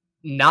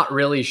 Not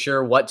really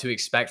sure what to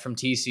expect from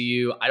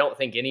TCU. I don't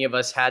think any of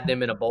us had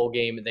them in a bowl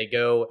game. They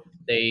go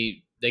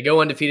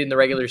undefeated in the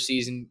regular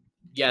season.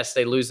 Yes,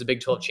 they lose the Big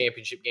 12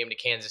 championship game to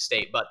Kansas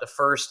State, but the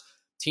first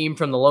team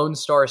from the Lone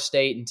Star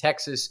State in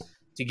Texas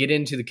to get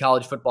into the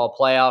college football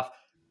playoff.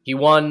 He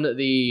won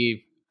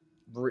the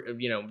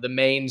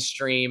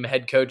mainstream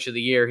head coach of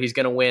the year. He's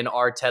going to win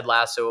our Ted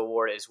Lasso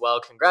award as well.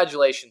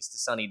 Congratulations to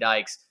Sonny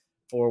Dykes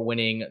for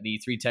winning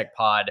the 3 Tech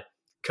Pod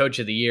Coach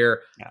of the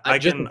Year. I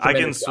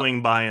can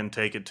swing by and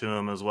take it to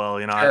him as well.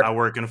 Sure. I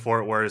work in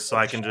Fort Worth, so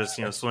I can just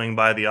swing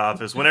by the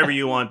office whenever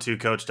you want to,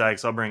 Coach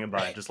Dykes. I'll bring it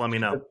by. Just let me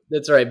know.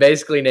 That's right.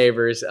 Basically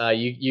neighbors.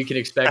 You can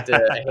expect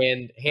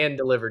a hand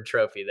delivered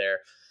trophy there.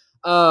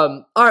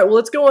 All right. Well,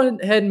 let's go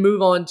ahead and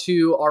move on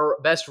to our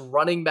best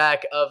running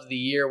back of the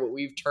year, what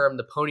we've termed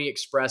the Pony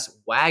Express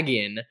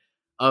wagon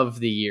of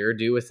the year.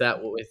 Do with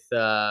that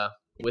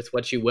with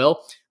what you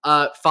will.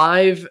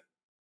 5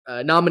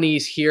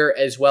 nominees here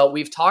as well.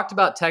 We've talked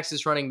about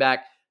Texas running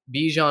back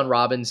Bijan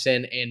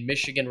Robinson and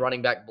Michigan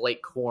running back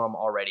Blake Corum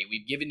already.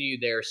 We've given you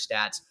their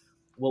stats.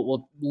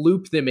 We'll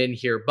loop them in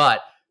here,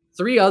 but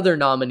 3 other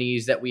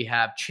nominees that we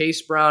have: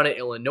 Chase Brown at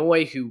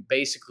Illinois, who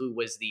basically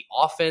was the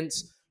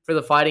offense for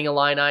the Fighting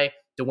Illini;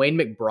 DeWayne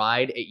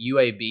McBride at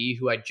UAB,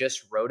 who I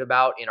just wrote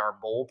about in our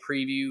bowl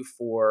preview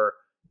for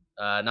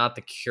not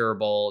the Cure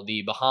Bowl,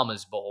 the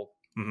Bahamas Bowl.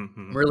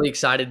 Mm-hmm. I'm really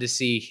excited to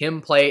see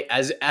him play.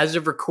 As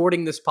of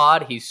recording this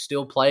pod, he's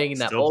still playing in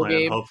that bowl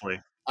game.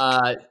 Hopefully,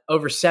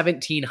 over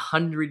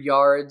 1,700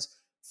 yards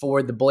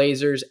for the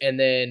Blazers, and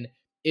then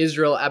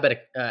Israel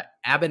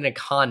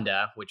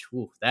Abanaconda, which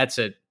that's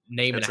a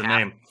name and a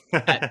half.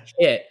 At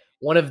Pitt,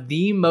 one of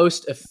the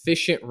most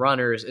efficient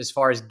runners as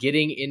far as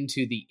getting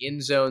into the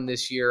end zone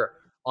this year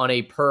on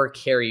a per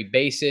carry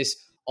basis.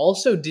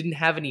 Also, didn't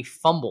have any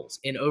fumbles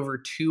in over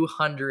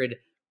 200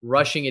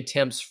 rushing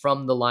attempts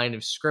from the line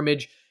of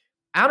scrimmage.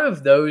 Out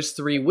of those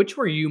 3, which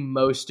were you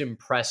most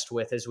impressed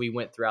with as we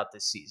went throughout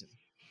this season?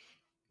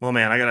 Well,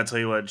 man, I got to tell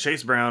you what,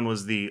 Chase Brown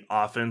was the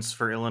offense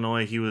for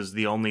Illinois. He was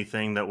the only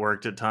thing that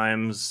worked at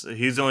times.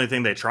 He's the only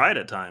thing they tried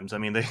at times. I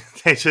mean,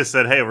 they just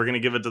said, hey, we're going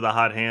to give it to the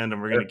hot hand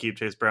and we're going to keep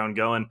Chase Brown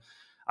going.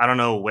 I don't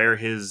know where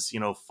his,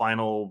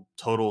 final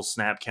total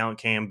snap count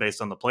came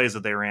based on the plays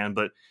that they ran,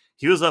 but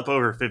he was up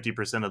over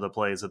 50% of the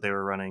plays that they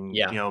were running,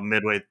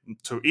 midway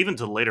to even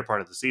to the later part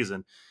of the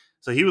season.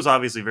 So he was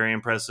obviously very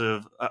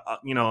impressive.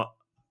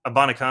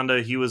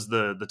 Abanaconda, he was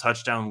the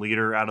touchdown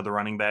leader out of the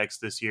running backs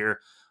this year.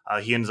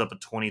 He ends up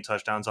with 20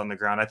 touchdowns on the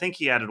ground. I think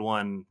he added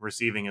 1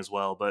 receiving as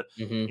well. But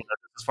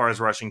as far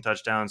as rushing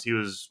touchdowns, he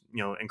was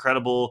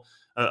incredible,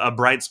 a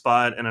bright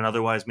spot in an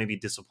otherwise maybe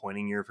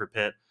disappointing year for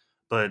Pitt.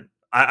 But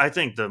I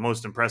think the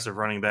most impressive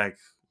running back,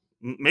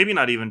 maybe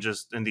not even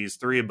just in these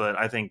 3, but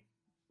I think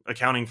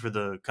accounting for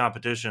the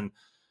competition,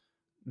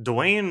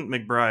 DeWayne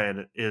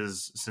McBride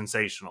is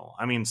sensational.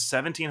 I mean,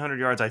 1,700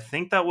 yards. I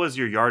think that was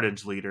your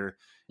yardage leader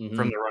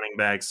from the running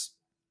backs.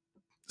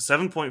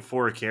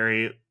 7.4 a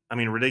carry. I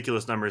mean,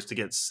 ridiculous numbers to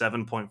get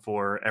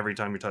 7.4 every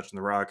time you're touching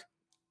the rock.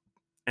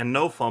 And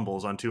no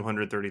fumbles on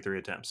 233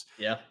 attempts.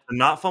 Yeah. To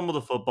not fumble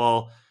the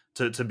football,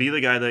 to be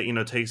the guy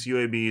that, takes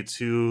UAB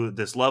to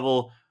this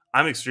level.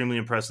 I'm extremely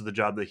impressed with the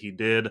job that he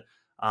did.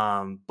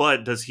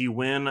 But does he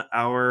win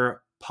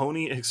our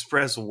Pony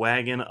Express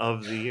wagon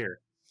of the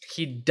year?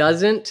 He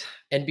doesn't.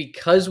 And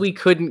because we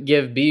couldn't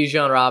give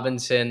Bijan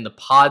Robinson the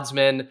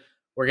Podsman,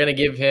 we're going to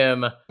give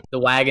him the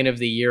Wagon of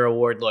the Year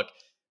award. Look,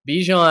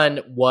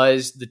 Bijan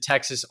was the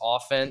Texas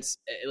offense,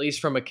 at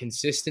least from a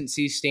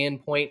consistency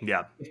standpoint.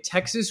 Yeah. If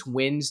Texas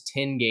wins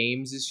 10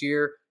 games this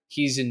year,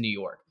 he's in New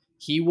York.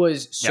 He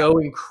was so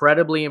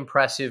incredibly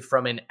impressive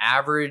from an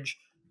average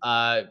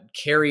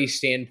carry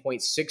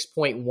standpoint,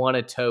 6.1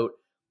 a tote,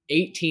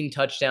 18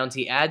 touchdowns.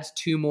 He adds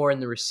 2 more in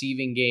the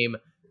receiving game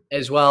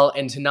as well,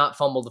 and to not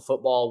fumble the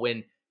football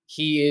when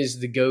he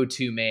is the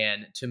go-to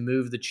man to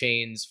move the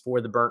chains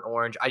for the Burnt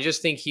Orange. I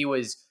just think he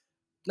was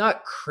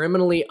not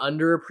criminally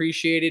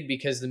underappreciated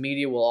because the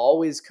media will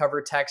always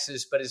cover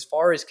Texas, but as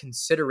far as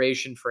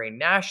consideration for a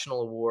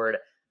national award,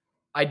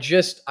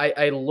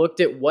 I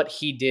looked at what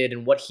he did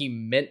and what he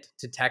meant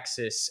to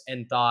Texas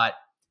and thought,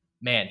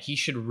 man, he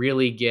should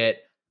really get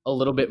a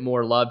little bit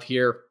more love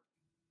here.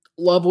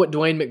 Love what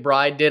DeWayne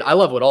McBride did. I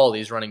love what all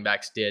these running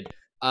backs did.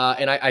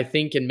 And I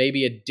think in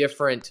maybe a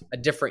different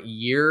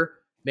year,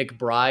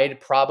 McBride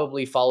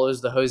probably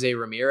follows the Jose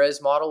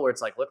Ramirez model where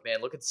it's like, look,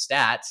 man, look at the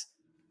stats.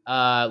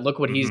 Look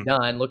what he's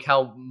done. Look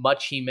how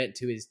much he meant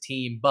to his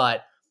team.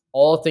 But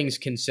all things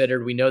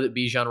considered, we know that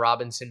Bijan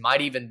Robinson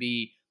might even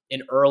be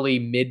an early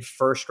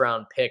mid-first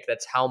round pick.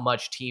 That's how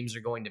much teams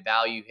are going to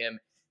value him.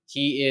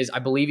 He is, I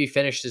believe he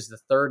finished as the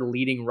 3rd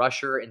leading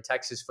rusher in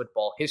Texas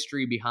football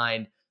history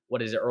behind,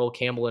 Earl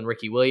Campbell and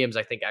Ricky Williams.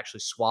 I think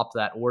actually swapped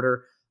that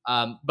order.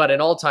 But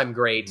an all-time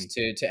great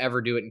to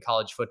ever do it in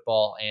college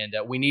football. And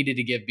we needed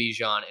to give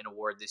Bijan an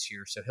award this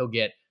year. So he'll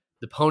get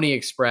the Pony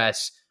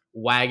Express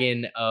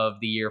wagon of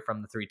the year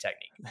from the three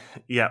technique.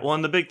 Yeah, well,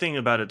 and the big thing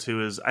about it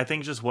too is I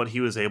think just what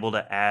he was able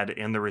to add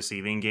in the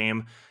receiving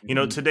game. You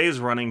know, today's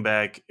running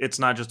back, it's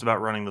not just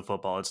about running the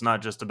football. It's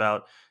not just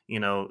about,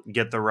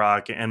 get the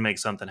rock and make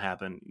something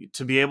happen.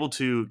 To be able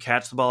to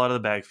catch the ball out of the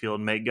backfield,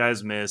 make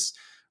guys miss,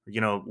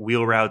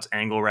 wheel routes,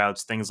 angle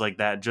routes, things like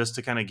that, just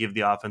to kind of give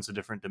the offense a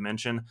different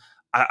dimension.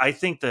 I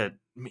think that,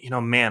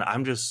 man,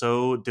 I'm just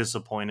so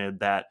disappointed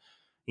that,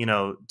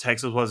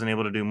 Texas wasn't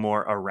able to do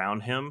more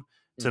around him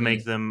to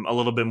make them a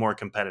little bit more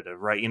competitive,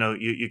 right?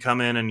 You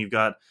come in and you've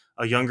got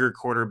a younger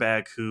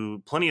quarterback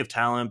who plenty of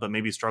talent, but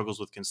maybe struggles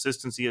with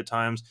consistency at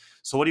times.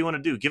 So what do you want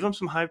to do? Give him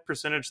some high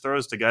percentage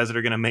throws to guys that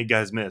are going to make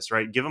guys miss,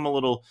 right? Give him a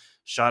little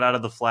shot out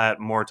of the flat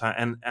more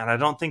time. And I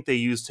don't think they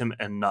used him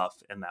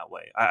enough in that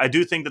way. I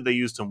do think that they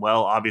used him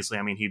well. Obviously,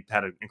 I mean, he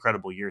had an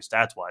incredible year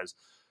stats wise.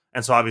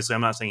 And so obviously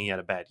I'm not saying he had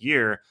a bad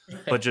year,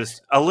 but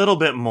just a little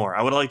bit more.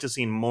 I would like to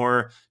see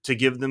more to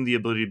give them the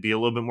ability to be a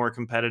little bit more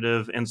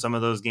competitive in some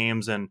of those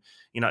games. And,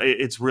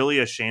 it's really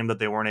a shame that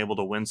they weren't able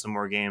to win some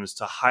more games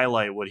to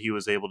highlight what he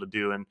was able to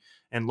do.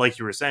 And like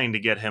you were saying, to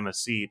get him a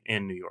seat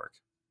in New York.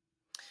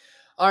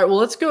 All right, well,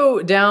 let's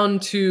go down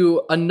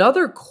to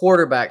another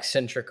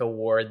quarterback-centric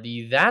award,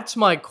 the That's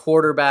My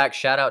Quarterback,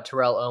 shout out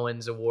Terrell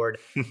Owens award.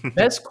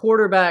 Best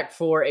quarterback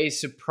for a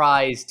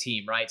surprise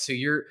team, right? So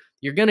you're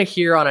going to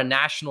hear on a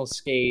national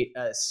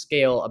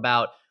scale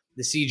about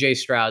the CJ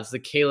Strouds, the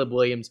Caleb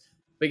Williams.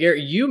 But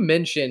Garrett, you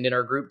mentioned in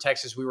our group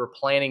text as we were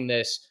planning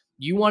this,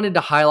 you wanted to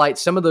highlight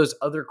some of those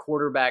other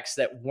quarterbacks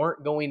that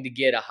weren't going to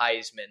get a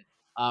Heisman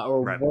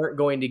weren't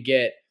going to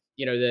get,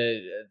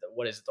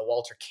 the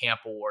Walter Camp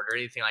Award or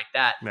anything like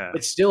that,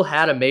 but still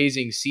had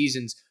amazing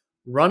seasons.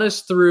 Run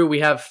us through. We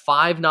have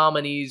 5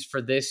 nominees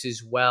for this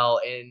as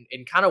well, and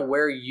kind of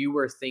where you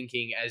were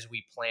thinking as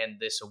we planned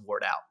this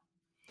award out.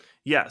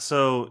 Yeah,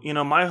 so,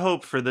 my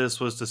hope for this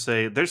was to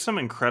say there's some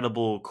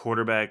incredible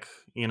quarterback,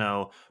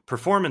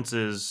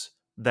 performances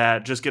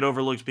that just get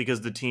overlooked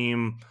because the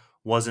team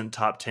wasn't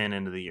top 10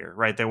 into the year,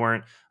 right? They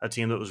weren't a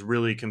team that was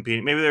really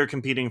competing. Maybe they were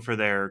competing for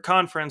their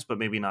conference, but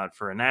maybe not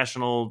for a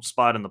national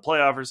spot in the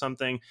playoff or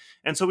something.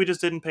 And so we just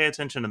didn't pay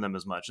attention to them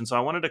as much. And so I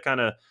wanted to kind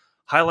of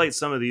highlight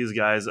some of these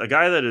guys. A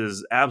guy that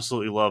is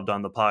absolutely loved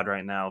on the pod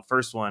right now.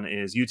 First one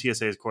is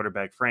UTSA's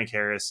quarterback, Frank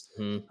Harris.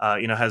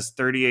 Has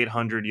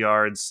 3,800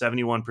 yards,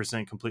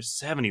 71% completion.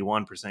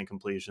 71%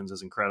 completions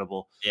is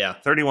incredible. Yeah.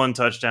 31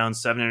 touchdowns,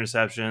 7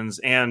 interceptions,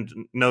 and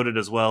noted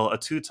as well, a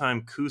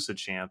 2-time CUSA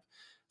champ.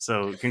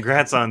 So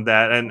congrats on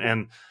that.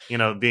 And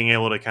being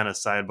able to kind of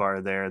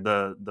sidebar there,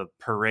 the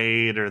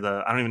parade or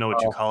I don't even know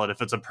what you call it,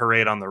 if it's a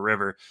parade on the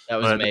river.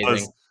 That was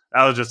amazing.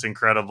 That was just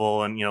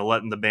incredible. And,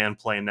 letting the band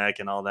play neck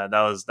and all that.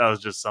 That was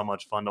just so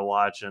much fun to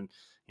watch. And,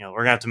 we're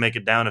going to have to make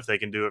it down if they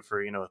can do it for,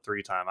 a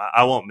 3-time.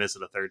 I won't miss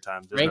it a 3rd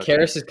time. Frank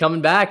Harris is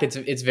coming back. It's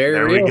very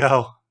there real. We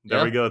go.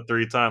 There we go.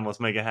 3-time. Let's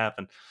make it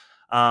happen.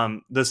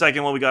 The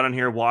second one we got on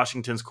here,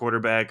 Washington's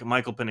quarterback,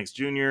 Michael Penix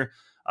Jr.,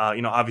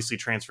 obviously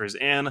transfers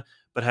in,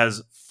 but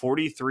has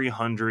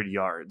 4,300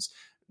 yards.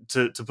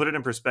 To put it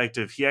in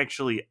perspective, he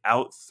actually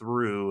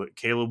outthrew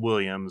Caleb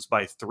Williams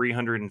by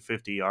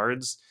 350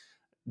 yards.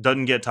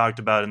 Doesn't get talked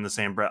about in the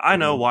same breath. I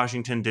know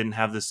Washington didn't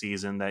have the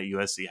season that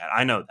USC had.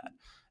 I know that.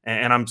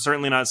 And I'm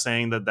certainly not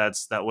saying that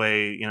that's that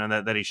way,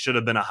 that he should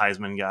have been a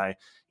Heisman guy.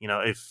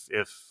 If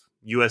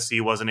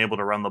USC wasn't able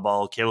to run the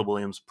ball, Caleb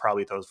Williams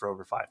probably throws for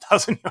over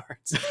 5,000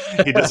 yards.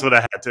 He just would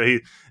have had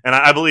to. And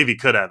I believe he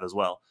could have as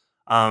well.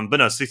 But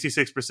no,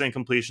 66%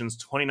 completions,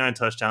 29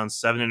 touchdowns,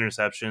 7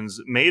 interceptions,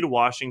 made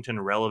Washington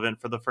relevant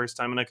for the first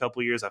time in a couple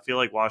of years. I feel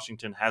like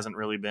Washington hasn't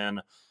really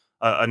been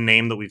a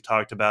name that we've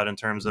talked about in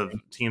terms of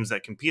teams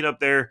that compete up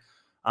there.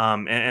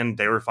 And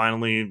they were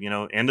finally,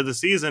 end of the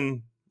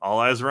season, all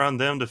eyes were on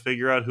them to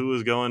figure out who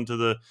was going to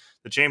the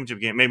championship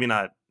game. Maybe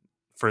not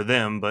for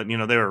them, but,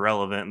 they were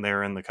relevant and they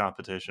were in the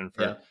competition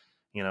for,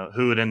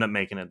 who would end up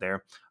making it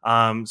there.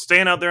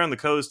 Staying out there on the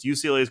coast,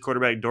 UCLA's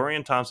quarterback,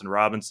 Dorian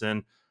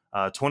Thompson-Robinson,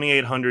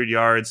 2,800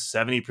 yards,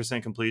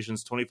 70%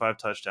 completions, 25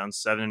 touchdowns,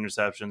 7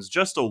 interceptions,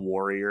 just a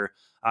warrior.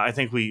 I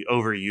think we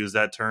overuse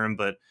that term,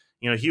 but,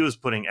 he was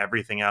putting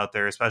everything out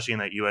there, especially in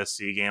that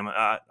USC game.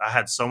 I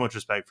had so much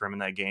respect for him in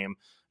that game,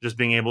 just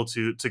being able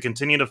to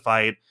continue to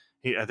fight.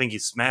 I think he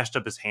smashed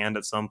up his hand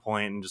at some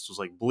point and just was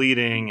like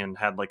bleeding and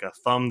had like a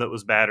thumb that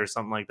was bad or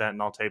something like that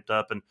and all taped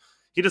up. And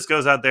he just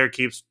goes out there,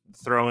 keeps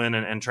throwing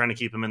and trying to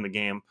keep him in the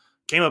game.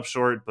 Came up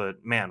short,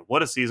 but man,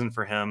 what a season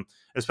for him,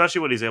 especially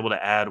what he's able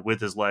to add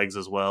with his legs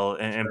as well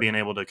and being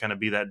able to kind of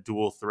be that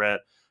dual threat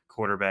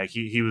quarterback.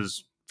 He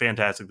was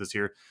fantastic this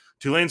year.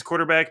 Tulane's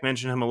quarterback,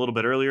 mentioned him a little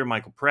bit earlier,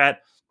 Michael Pratt,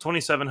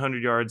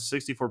 2,700 yards,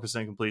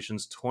 64%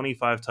 completions,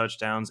 25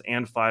 touchdowns,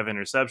 and 5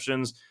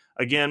 interceptions.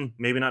 Again,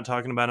 maybe not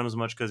talking about him as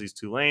much because he's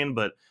Tulane,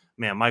 but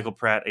man, Michael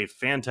Pratt, a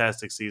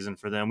fantastic season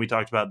for them. We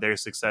talked about their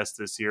success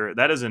this year.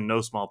 That is in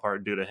no small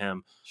part due to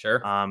him. Sure.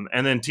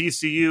 And then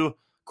TCU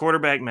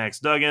quarterback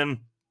Max Duggan.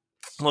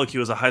 Look, he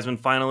was a Heisman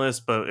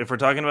finalist, but if we're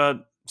talking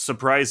about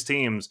surprise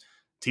teams,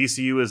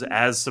 TCU is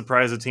as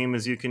surprise a team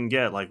as you can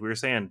get. Like we were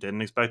saying,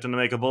 didn't expect him to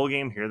make a bowl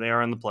game. Here they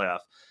are in the playoff.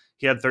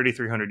 he had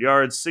 3,300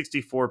 yards,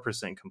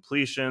 64%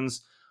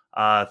 completions,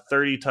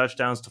 30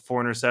 touchdowns to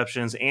 4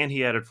 interceptions, and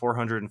he added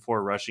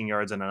 404 rushing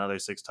yards and another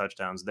 6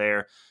 touchdowns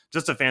there.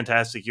 Just a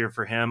fantastic year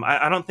for him.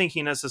 I don't think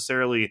he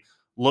necessarily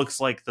looks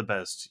like the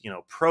best,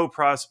 pro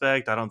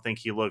prospect. I don't think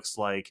he looks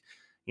like,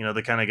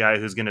 the kind of guy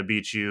who's going to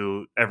beat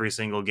you every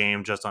single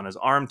game just on his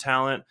arm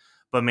talent.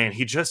 But man,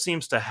 he just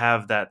seems to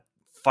have that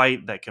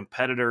fight, that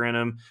competitor in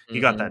him. He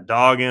got that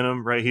dog in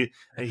him, right?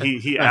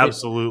 He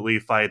absolutely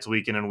fights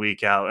week in and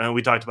week out. And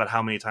we talked about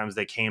how many times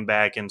they came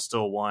back and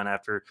still won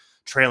after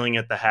trailing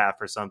at the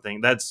half or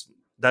something. That's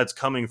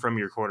coming from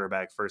your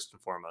quarterback first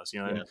and foremost.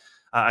 And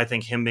I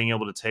think him being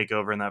able to take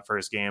over in that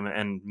first game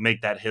and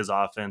make that his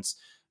offense,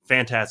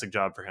 fantastic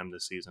job for him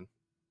this season.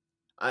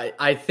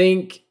 I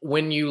think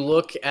when you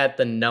look at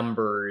the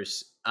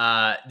numbers,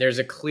 there's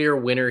a clear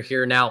winner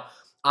here. Now,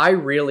 I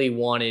really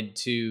wanted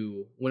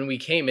to, when we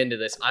came into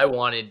this, I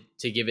wanted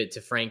to give it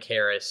to Frank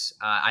Harris.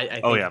 I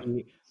think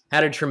he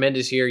had a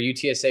tremendous year.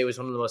 UTSA was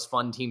one of the most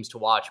fun teams to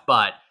watch,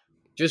 but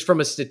just from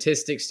a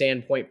statistic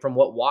standpoint, from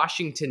what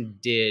Washington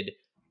did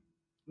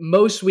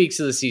most weeks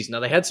of the season. Now,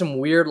 they had some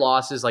weird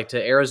losses like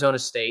to Arizona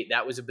State.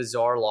 That was a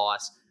bizarre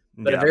loss.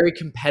 But a very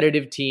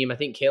competitive team. I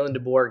think Kalen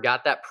DeBoer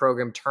got that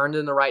program turned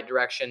in the right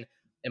direction,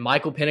 and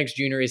Michael Penix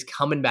Jr. is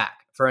coming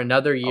back for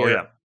another year. Oh,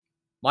 yeah.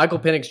 Michael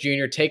Penix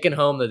Jr. taking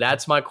home the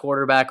That's My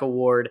Quarterback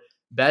award,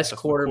 best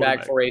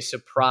quarterback for a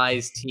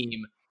surprise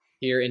team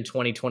here in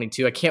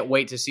 2022. I can't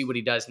wait to see what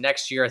he does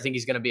next year. I think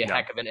he's going to be a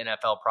heck of an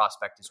NFL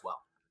prospect as well.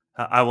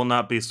 I will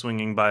not be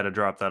swinging by to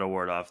drop that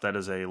award off. That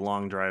is a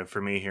long drive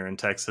for me here in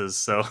Texas,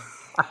 so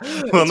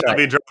we'll not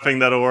be dropping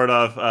that award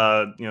off.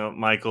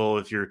 Michael,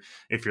 if you're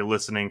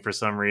listening for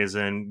some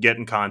reason, get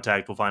in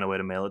contact. We'll find a way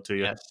to mail it to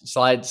you. Yeah,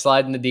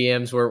 slide in the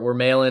DMs. We're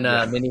mailing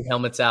mini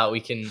helmets out. We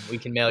can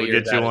mail you.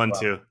 We'll get you one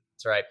too.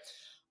 That's right.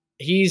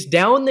 He's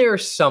down there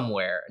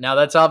somewhere. Now,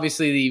 that's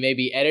obviously the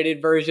maybe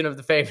edited version of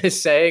the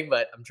famous saying,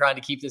 but I'm trying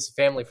to keep this a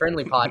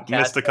family-friendly podcast.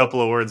 Missed a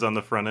couple of words on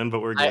the front end, but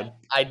we're good.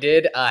 I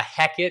did.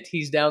 Heckett,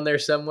 he's down there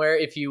somewhere,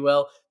 if you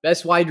will.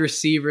 Best wide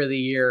receiver of the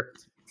year.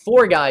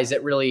 4 guys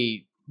that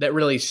really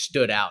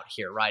stood out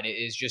here, right? It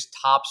is just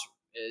tops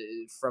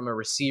from a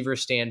receiver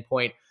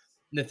standpoint.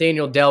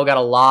 Nathaniel Dell got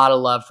a lot of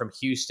love from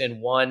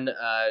Houston, won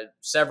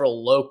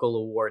several local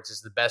awards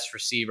as the best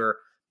receiver.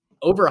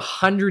 Over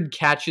 100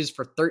 catches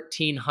for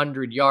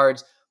 1,300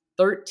 yards,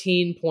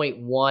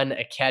 13.1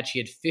 a catch. He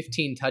had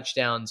 15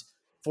 touchdowns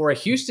for a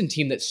Houston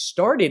team that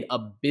started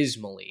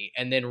abysmally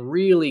and then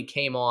really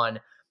came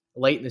on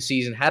late in the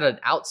season, had an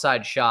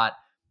outside shot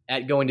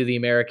at going to the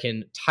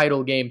American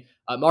title game.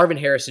 Marvin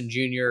Harrison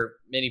Jr.,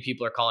 many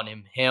people are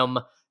calling him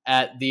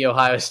at The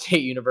Ohio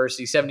State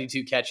University,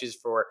 72 catches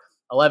for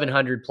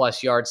 1,100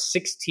 plus yards,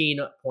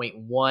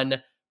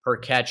 16.1 per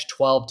catch,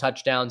 12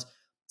 touchdowns.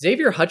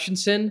 Xavier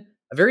Hutchinson,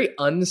 a very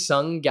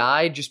unsung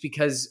guy just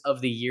because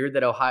of the year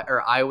that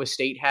Iowa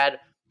State had.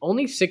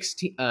 Only 6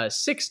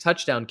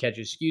 touchdown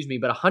catches,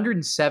 but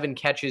 107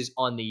 catches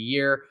on the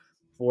year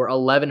for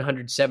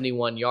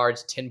 1,171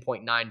 yards,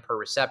 10.9 per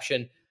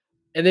reception.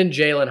 And then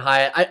Jalin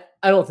Hyatt.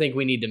 I don't think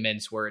we need to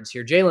mince words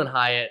here. Jalin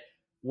Hyatt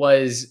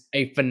was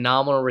a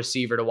phenomenal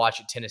receiver to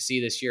watch at Tennessee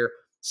this year.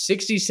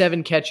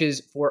 67 catches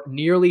for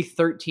nearly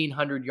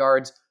 1,300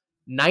 yards,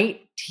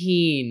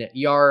 19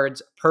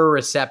 yards per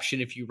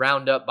reception if you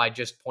round up by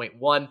just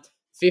 0.1,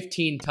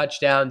 15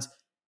 touchdowns.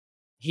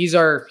 He's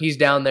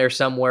down there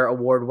somewhere,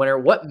 award winner.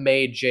 What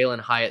made Jalin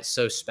Hyatt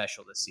so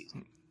special this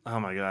season? Oh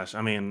my gosh.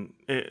 I mean,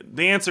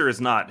 the answer is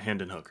not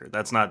Hendon Hooker.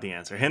 That's not the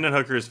answer. Hendon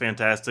Hooker is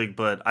fantastic,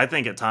 but I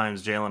think at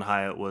times Jalin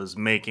Hyatt was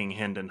making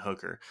Hendon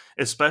Hooker,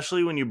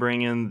 especially when you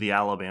bring in the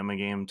Alabama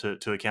game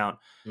to account.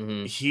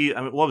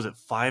 What was it?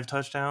 5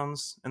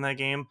 touchdowns in that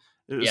game?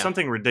 It was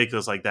something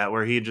ridiculous like that,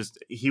 where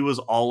he was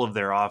all of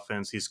their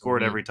offense. He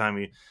scored every time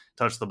he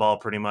touched the ball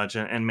pretty much.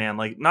 And man,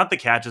 like, not the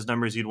catches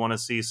numbers you'd want to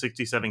see.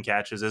 67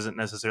 catches isn't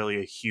necessarily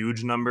a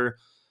huge number,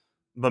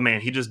 but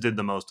man, he just did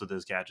the most with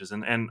his catches.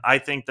 And I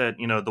think that,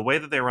 the way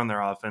that they run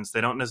their offense,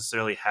 they don't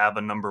necessarily have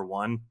a number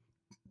one.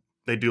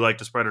 They do like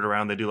to spread it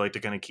around. They do like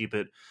to kind of keep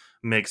it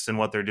mixed in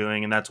what they're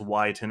doing. And that's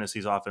why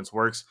Tennessee's offense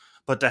works.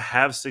 But to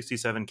have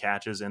 67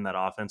 catches in that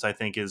offense, I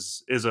think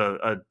is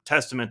a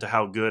testament to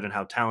how good and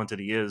how talented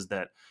he is,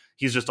 that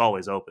he's just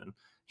always open.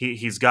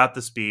 He's got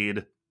the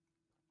speed.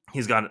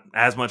 He's got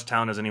as much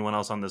talent as anyone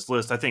else on this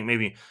list. I think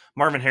maybe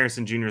Marvin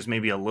Harrison Jr. is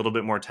maybe a little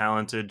bit more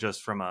talented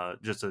just from a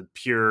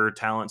pure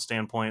talent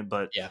standpoint.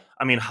 But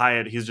I mean,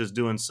 Hyatt, he's just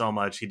doing so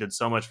much. He did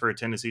so much for a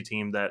Tennessee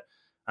team that,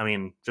 I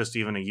mean, just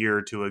even a year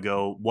or two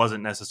ago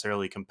wasn't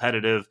necessarily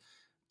competitive.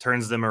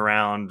 Turns them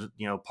around,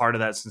 part of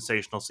that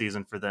sensational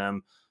season for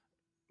them.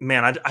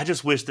 Man, I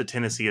just wish that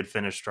Tennessee had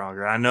finished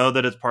stronger. I know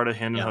that it's part of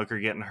Hendon Hooker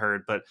getting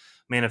hurt, but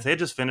man, if they had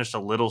just finished a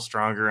little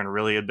stronger and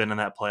really had been in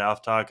that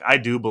playoff talk, I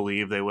do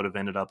believe they would have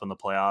ended up in the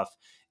playoff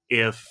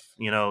if,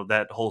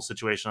 that whole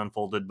situation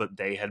unfolded, but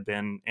they had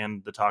been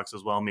in the talks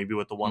as well, maybe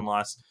with the one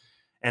loss.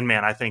 And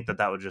man, I think that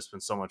would have just been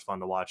so much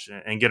fun to watch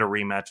and get a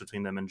rematch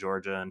between them and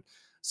Georgia and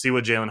see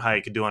what Jalin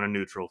Hyatt could do on a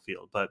neutral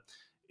field. But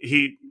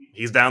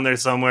he's down there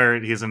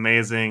somewhere. He's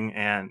amazing,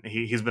 and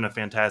he's been a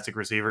fantastic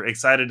receiver.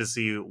 Excited to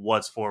see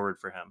what's forward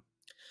for him.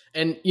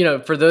 And,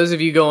 for those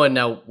of you going,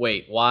 now,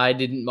 wait, why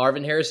didn't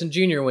Marvin Harrison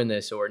Jr. win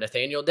this or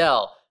Nathaniel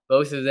Dell?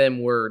 Both of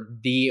them were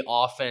the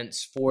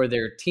offense for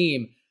their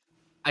team.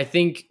 I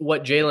think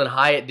what Jalin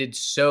Hyatt did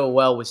so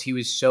well was he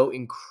was so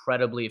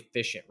incredibly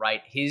efficient,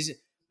 right?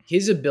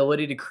 His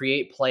ability to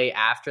create play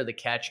after the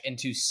catch and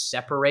to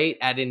separate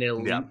at an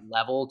elite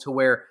level to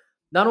where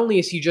not only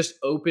is he just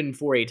open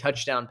for a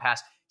touchdown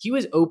pass, he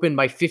was open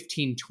by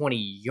 15, 20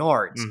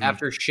 yards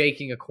after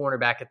shaking a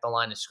cornerback at the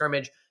line of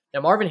scrimmage.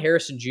 Now, Marvin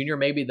Harrison Jr.,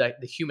 maybe the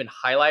human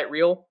highlight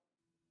reel,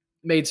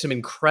 made some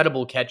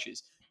incredible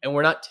catches. And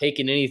we're not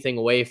taking anything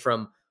away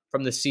from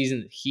the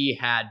season that he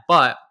had.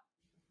 But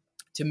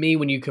to me,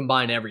 when you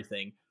combine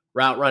everything,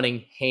 route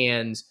running,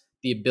 hands,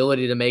 the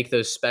ability to make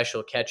those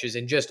special catches,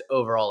 and just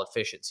overall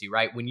efficiency,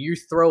 right? When you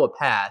throw a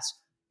pass,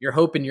 you're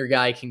hoping your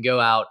guy can go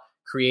out,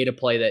 create a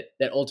play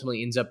that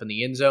ultimately ends up in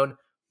the end zone.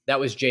 That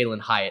was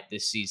Jalin Hyatt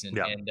this season,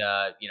 and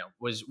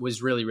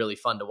was really, really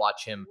fun to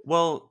watch him.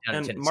 Well,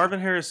 and Marvin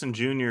Harrison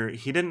Jr.,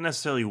 he didn't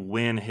necessarily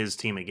win his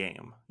team a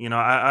game.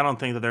 I don't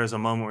think that there's a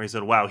moment where he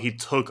said, "Wow, he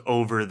took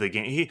over the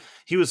game."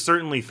 He was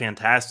certainly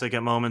fantastic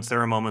at moments. There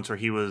were moments where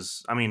he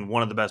was,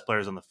 one of the best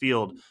players on the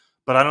field.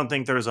 But I don't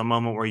think there was a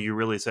moment where you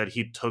really said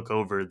he took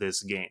over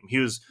this game. He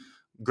was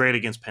great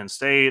against Penn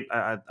State.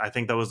 I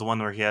think that was the one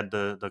where he had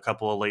the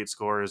couple of late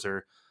scores,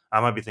 or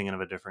I might be thinking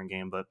of a different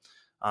game, but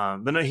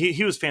no,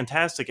 he was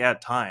fantastic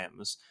at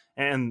times.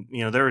 And,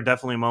 there were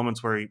definitely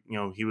moments where,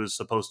 he was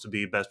supposed to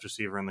be best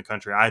receiver in the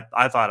country.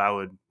 I thought I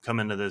would come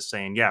into this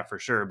saying, yeah, for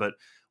sure. But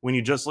when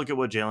you just look at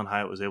what Jalin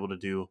Hyatt was able to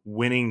do,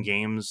 winning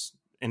games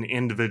in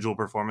individual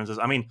performances,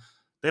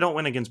 they don't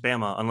win against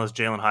Bama unless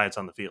Jalin Hyatt's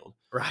on the field.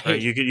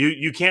 Right.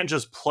 You can't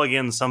just plug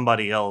in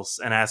somebody else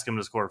and ask him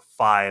to score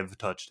 5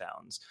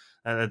 touchdowns.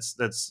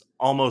 That's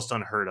almost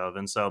unheard of.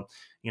 And so,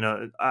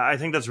 I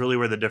think that's really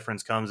where the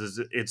difference comes.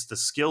 Is it's the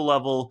skill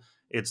level,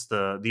 it's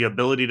the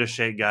ability to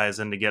shake guys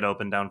and to get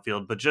open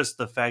downfield, but just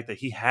the fact that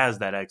he has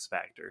that X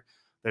factor.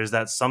 There's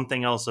that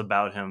something else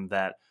about him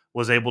that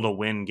was able to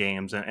win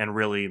games and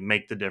really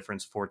make the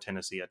difference for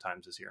Tennessee at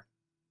times this year.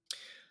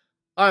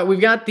 All right,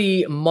 we've got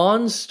the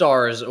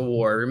Monstars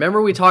Award.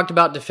 Remember, we talked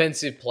about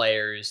defensive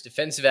players,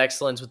 defensive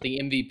excellence with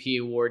the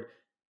MVP award.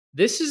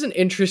 This is an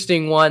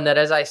interesting one that,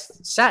 as I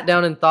sat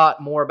down and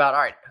thought more about, all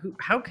right,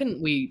 how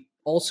can we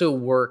also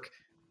work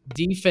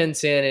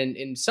defense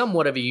in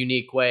somewhat of a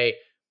unique way?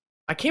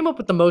 I came up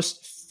with the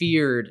most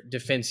feared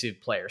defensive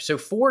player. So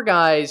 4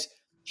 guys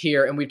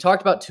here, and we've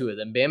talked about 2 of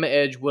them, Bama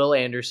edge Will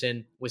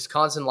Anderson,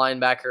 Wisconsin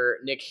linebacker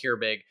Nick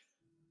Herbig.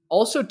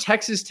 Also,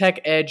 Texas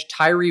Tech edge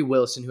Tyree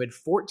Wilson, who had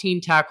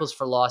 14 tackles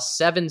for loss,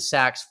 7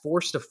 sacks,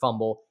 forced a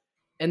fumble.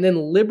 And then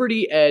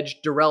Liberty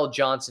edge Darrell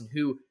Johnson,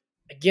 who,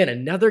 again,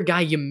 another guy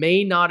you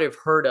may not have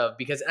heard of,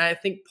 because I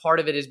think part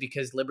of it is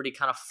because Liberty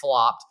kind of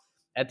flopped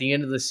at the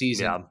end of the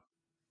season. Yeah.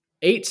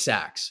 8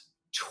 sacks,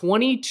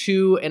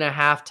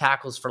 22.5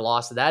 tackles for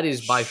loss. That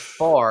is by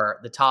far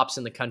the tops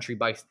in the country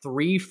by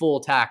 3 full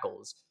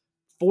tackles.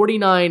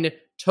 49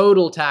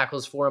 total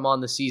tackles for him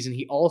on the season.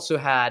 He also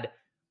had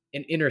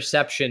an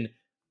interception.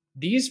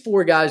 These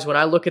 4 guys, when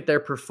I look at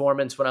their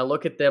performance, when I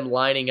look at them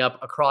lining up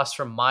across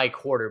from my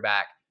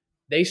quarterback,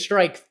 they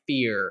strike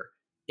fear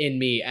in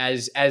me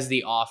as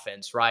the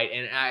offense, right?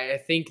 And I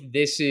think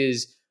this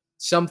is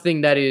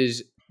something that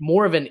is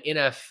more of an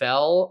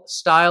NFL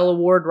style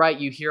award, right?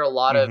 You hear a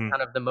lot of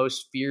kind of the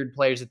most feared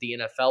players at the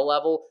NFL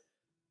level.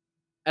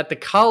 At the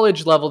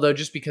college level, though,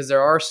 just because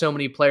there are so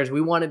many players, we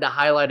wanted to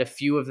highlight a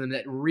few of them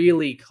that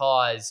really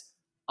cause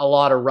a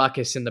lot of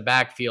ruckus in the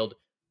backfield.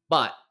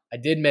 But I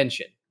did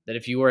mention that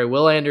if you were a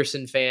Will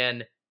Anderson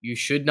fan, you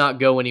should not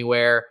go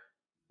anywhere.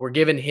 We're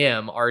giving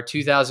him our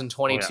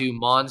 2022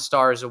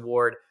 Monstars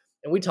Award.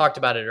 And we talked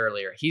about it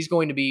earlier. He's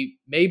going to be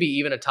maybe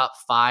even a top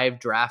 5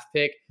 draft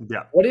pick.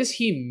 Yeah. What has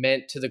he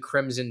meant to the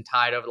Crimson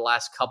Tide over the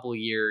last couple of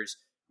years,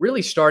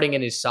 really starting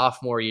in his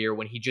sophomore year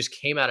when he just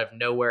came out of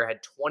nowhere,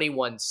 had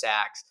 21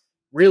 sacks,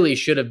 really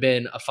should have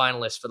been a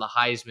finalist for the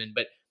Heisman,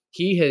 but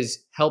he has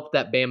helped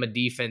that Bama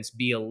defense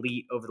be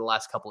elite over the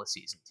last couple of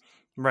seasons.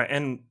 Right.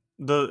 And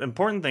the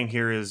important thing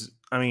here is,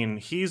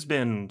 he's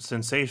been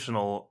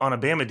sensational on a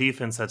Bama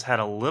defense that's had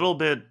a little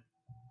bit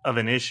of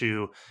an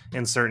issue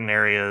in certain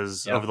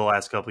areas over the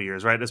last couple of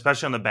years, right?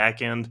 Especially on the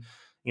back end,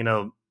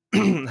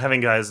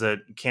 having guys that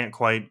can't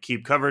quite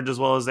keep coverage as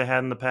well as they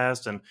had in the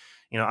past. And,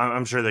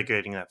 I'm sure they're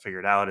getting that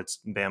figured out. It's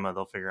Bama.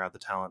 They'll figure out the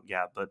talent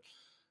gap. But,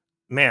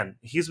 man,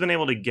 he's been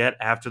able to get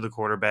after the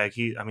quarterback.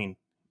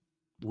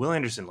 Will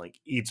Anderson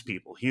eats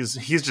people. He's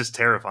just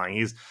terrifying.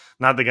 He's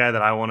not the guy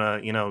that I want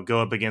to,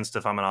 go up against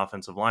if I'm an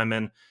offensive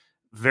lineman.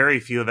 Very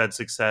few have had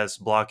success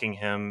blocking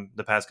him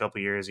the past couple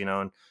of years,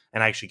 and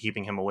actually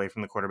keeping him away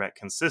from the quarterback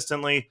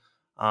consistently.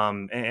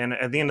 And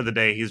at the end of the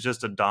day, he's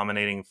just a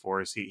dominating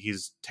force.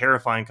 He's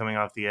terrifying coming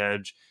off the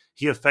edge.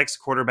 He affects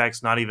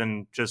quarterbacks not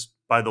even just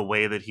by the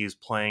way that he's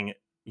playing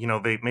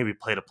maybe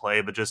play to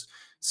play, but just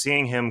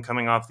seeing him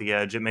coming off the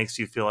edge, it makes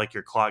you feel like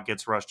your clock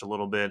gets rushed a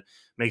little bit,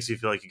 makes you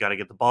feel like you got to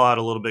get the ball out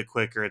a little bit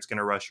quicker. It's going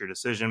to rush your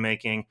decision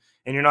making,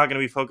 and you're not going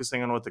to be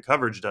focusing on what the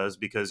coverage does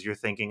because you're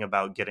thinking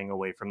about getting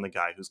away from the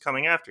guy who's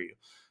coming after you.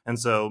 And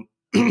so,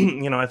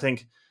 I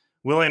think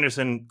Will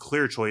Anderson,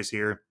 clear choice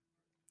here.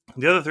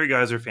 The other three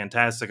guys are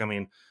fantastic. I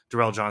mean,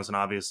 Darrell Johnson,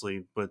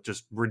 obviously, with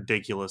just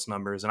ridiculous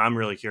numbers. And I'm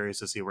really curious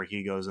to see where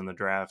he goes in the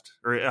draft.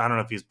 Or I don't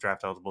know if he's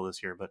draft eligible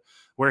this year, but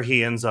where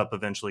he ends up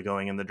eventually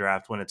going in the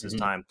draft when it's his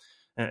time,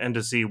 and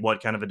to see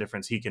what kind of a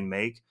difference he can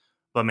make.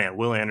 But man,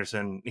 Will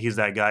Anderson, he's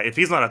that guy. If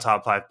he's not a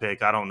top 5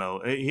 pick, I don't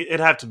know. It'd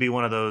have to be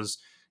one of those,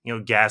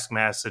 gas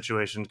mask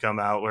situations come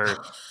out where,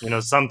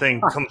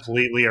 something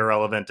completely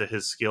irrelevant to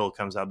his skill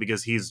comes out,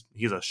 because he's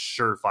a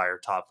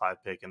surefire top 5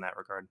 pick in that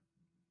regard.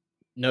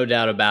 No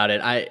doubt about it.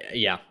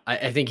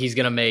 I think he's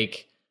gonna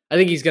make. I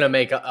think he's gonna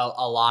make a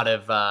lot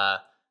of.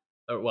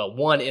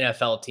 One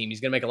NFL team. He's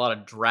gonna make a lot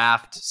of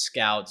draft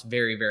scouts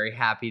very, very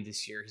happy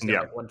this year. He's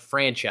gonna make one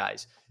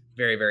franchise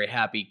very, very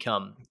happy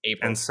come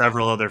April, and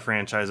several other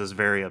franchises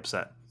very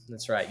upset.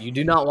 That's right. You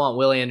do not want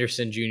Will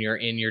Anderson Jr.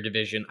 in your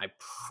division. I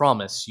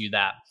promise you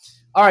that.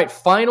 All right,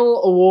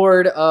 final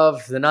award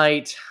of the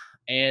night,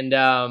 and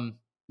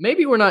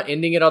maybe we're not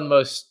ending it on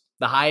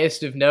the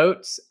highest of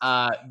notes,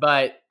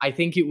 but I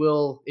think it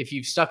will. If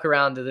you've stuck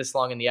around to this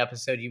long in the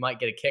episode, you might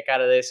get a kick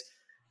out of this.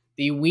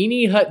 The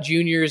Weenie Hut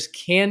Juniors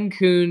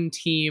Cancun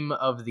Team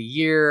of the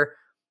Year,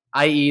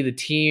 i.e. the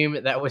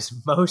team that was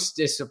most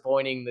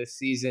disappointing this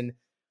season.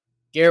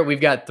 Garrett,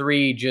 we've got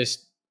 3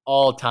 just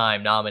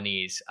all-time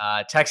nominees.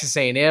 Texas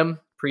A&M,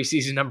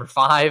 preseason number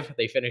 5.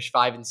 They finished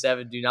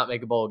 5-7, do not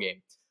make a bowl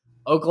game.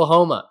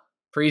 Oklahoma,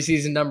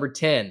 preseason number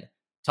 10.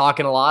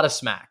 Talking a lot of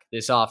smack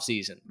this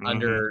offseason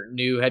under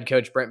new head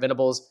coach Brent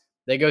Venables.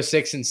 They go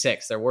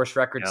 6-6, their worst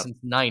record since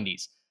the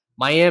 90s.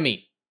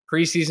 Miami,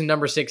 preseason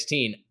number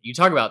 16. You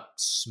talk about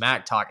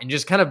smack talk and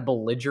just kind of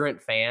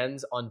belligerent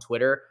fans on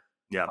Twitter.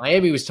 Yeah,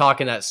 Miami was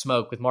talking that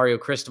smoke with Mario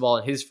Cristobal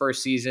in his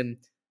first season.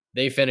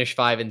 They finished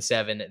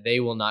 5-7. They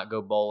will not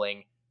go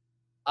bowling.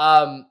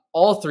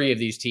 All 3 of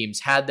these teams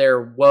had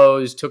their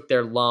woes, took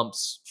their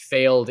lumps,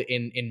 failed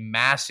in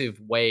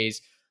massive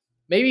ways.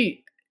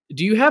 Maybe.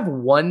 Do you have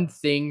one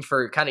thing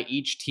for kind of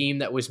each team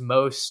that was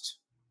most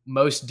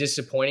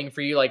disappointing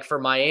for you? Like for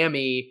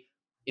Miami,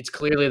 it's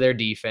clearly their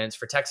defense.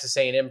 For Texas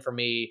A&M, for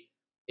me,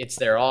 it's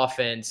their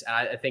offense. And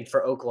I think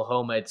for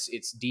Oklahoma,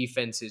 it's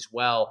defense as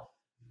well.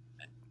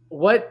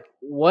 What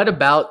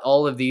about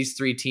all of these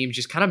 3 teams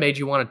just kind of made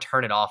you want to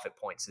turn it off at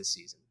points this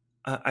season?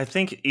 I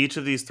think each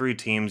of these 3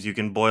 teams, you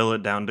can boil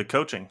it down to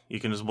coaching. You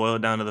can just boil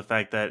it down to the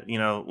fact that,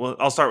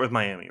 I'll start with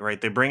Miami, right?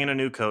 They bring in a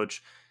new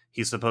coach.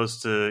 He's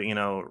supposed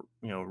to,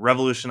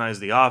 revolutionize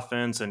the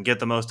offense and get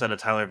the most out of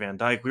Tyler Van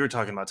Dyke. We were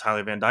talking about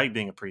Tyler Van Dyke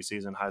being a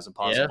preseason Heisman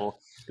possible.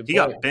 Yeah, he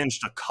got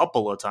benched a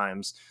couple of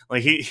times.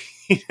 Like he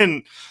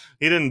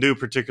didn't do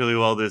particularly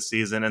well this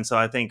season. And so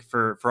I think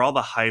for all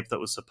the hype that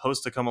was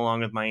supposed to come along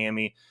with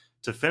Miami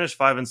to finish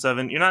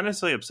 5-7, you're not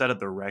necessarily upset at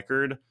the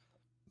record.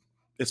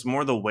 It's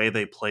more the way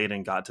they played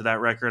and got to that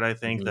record. I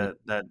think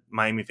that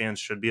Miami fans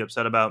should be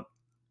upset about.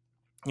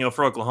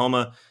 For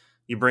Oklahoma,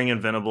 you bring in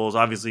Venables.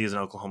 Obviously, he's an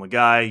Oklahoma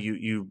guy.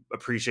 You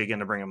appreciate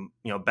getting to bring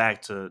him,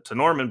 back to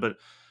Norman. But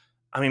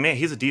I mean, man,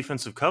 he's a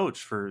defensive coach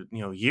for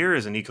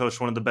years, and he coached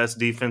one of the best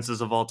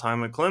defenses of all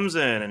time at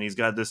Clemson. And he's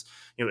got this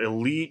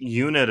elite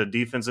unit of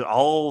defensive.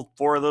 All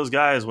 4 of those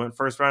guys went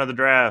first round of the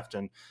draft,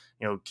 and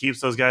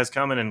keeps those guys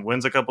coming and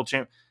wins a couple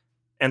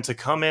And to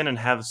come in and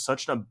have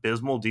such an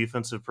abysmal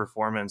defensive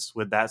performance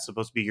with that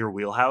supposed to be your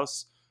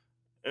wheelhouse.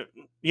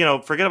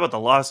 Forget about the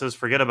losses,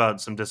 forget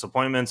about some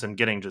disappointments and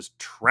getting just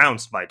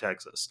trounced by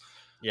Texas.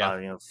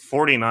 Yeah.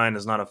 49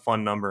 is not a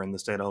fun number in the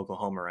state of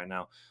Oklahoma right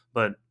now.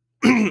 But,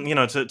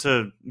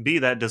 to be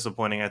that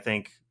disappointing, I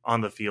think,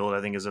 on the field,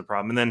 I think is a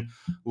problem. And then,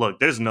 look,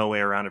 there's no way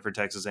around it for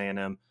Texas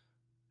A&M.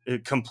 A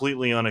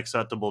completely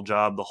unacceptable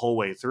job the whole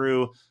way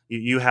through.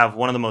 You have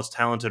one of the most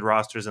talented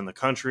rosters in the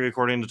country,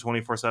 according to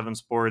 24/7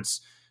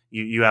 Sports.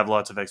 You have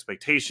lots of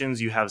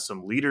expectations. You have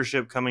some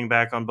leadership coming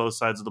back on both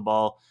sides of the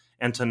ball.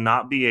 And to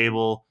not be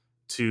able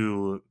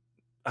to,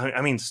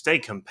 stay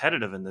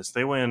competitive in this.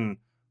 They win,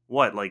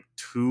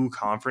 2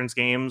 conference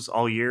games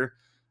all year?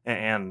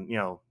 And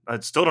I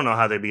still don't know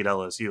how they beat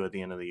LSU at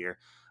the end of the year.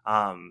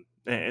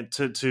 And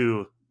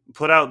to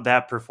put out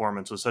that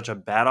performance with such a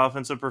bad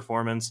offensive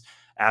performance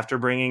after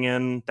bringing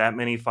in that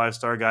many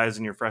 5-star guys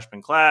in your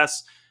freshman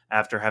class,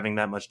 after having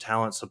that much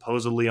talent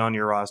supposedly on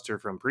your roster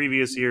from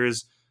previous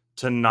years,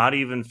 to not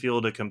even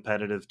field a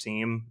competitive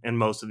team in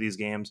most of these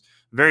games.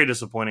 Very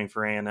disappointing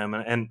for A&M.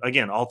 And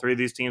again, all 3 of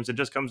these teams, it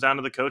just comes down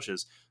to the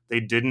coaches. They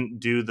didn't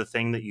do the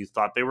thing that you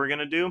thought they were going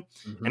to do.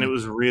 And it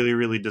was really,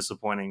 really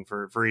disappointing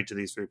for each of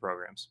these 3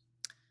 programs.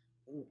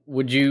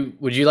 Would you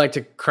like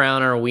to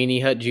crown our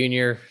Weenie Hut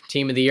Junior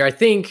Team of the Year? I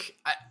think,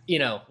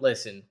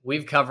 listen,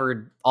 we've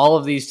covered all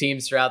of these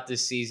teams throughout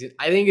this season.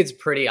 I think it's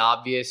pretty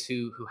obvious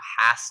who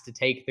has to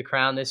take the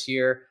crown this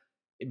year,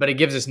 but it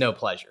gives us no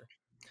pleasure.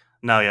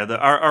 No, yeah,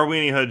 our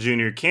Weenie Hut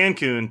Junior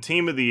Cancun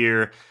Team of the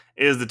Year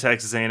is the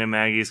Texas A&M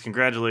Aggies.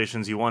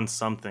 Congratulations, you won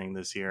something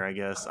this year, I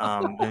guess.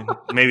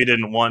 Maybe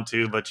didn't want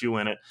to, but you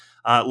win it.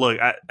 Look,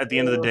 at the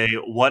end of the day,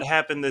 what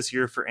happened this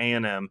year for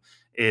A&M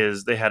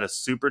is they had a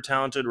super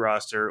talented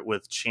roster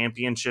with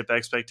championship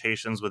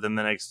expectations within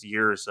the next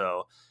year or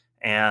so,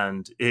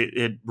 and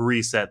it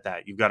reset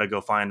that. You've got to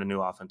go find a new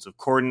offensive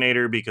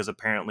coordinator because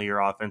apparently your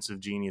offensive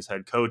genius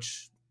head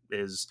coach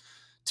is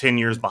 10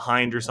 years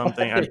behind or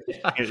something.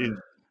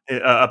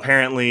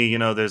 Apparently,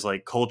 there's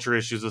like culture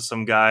issues with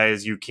some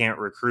guys. You can't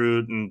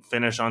recruit and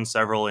finish on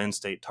several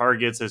in-state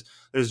targets.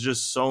 There's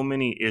just so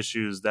many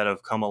issues that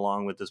have come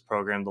along with this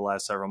program the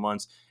last several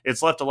months.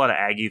 It's left a lot of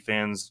Aggie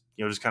fans,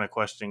 just kind of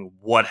questioning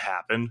what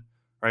happened,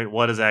 right?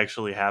 What has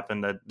actually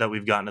happened that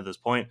we've gotten to this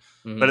point?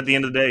 Mm-hmm. But at the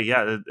end of the day,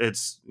 yeah,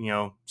 it's,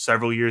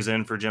 several years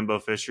in for Jimbo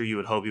Fisher. You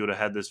would hope he would have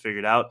had this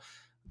figured out.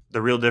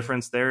 The real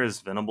difference there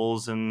is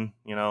Venables and,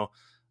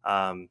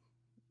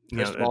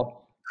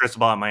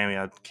 Cristobal at Miami.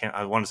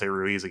 I want to say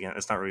Ruiz again.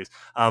 It's not Ruiz,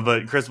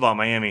 but Cristobal at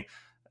Miami.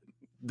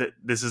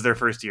 This is their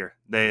first year.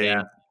 They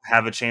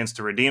have a chance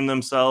to redeem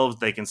themselves.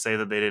 They can say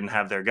that they didn't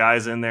have their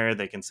guys in there.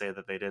 They can say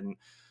that they didn't,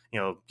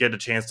 get a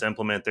chance to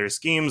implement their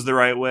schemes the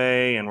right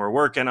way. And we're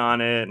working on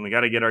it. And we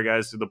got to get our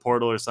guys through the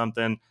portal or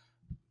something.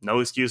 No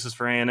excuses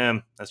for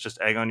A&M. That's just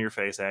egg on your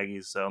face,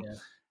 Aggies. So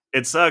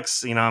it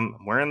sucks.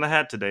 I'm wearing the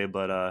hat today,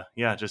 but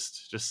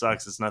just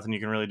sucks. It's nothing you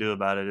can really do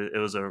about it. It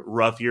was a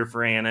rough year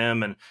for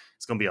A&M, and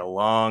it's going to be a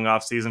long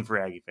off season for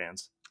Aggie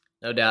fans.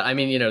 No doubt. I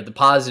mean, the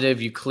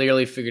positive, you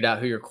clearly figured out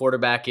who your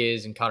quarterback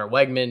is, and Connor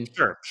Wegman.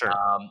 Sure.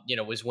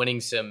 Was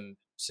winning some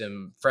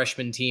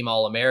freshman team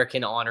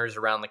All-American honors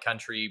around the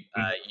country.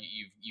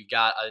 You've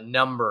got a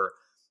number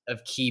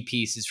of key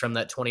pieces from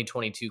that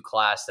 2022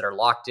 class that are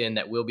locked in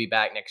that will be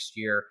back next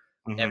year.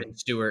 Mm-hmm. Evan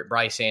Stewart,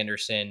 Bryce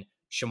Anderson,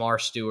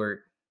 Shamar Stewart.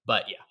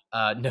 But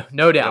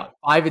no doubt,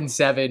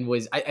 5-7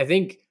 was. I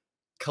think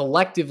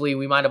collectively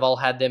we might have all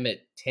had them at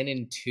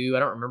 10-2. I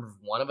don't remember if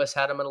one of us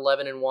had them at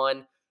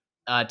 11-1.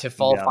 To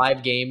fall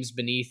 5 games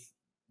beneath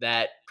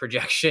that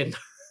projection,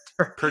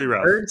 pretty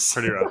rough. Hurts.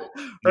 Pretty rough.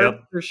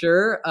 Yep, for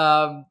sure.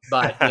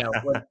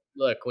 But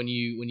look, when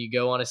you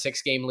go on a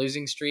 6-game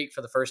losing streak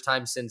for the first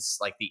time since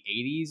like the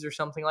 80s or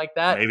something like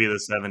that, maybe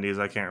the 70s.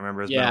 I can't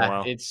remember. It's been a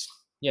while. It's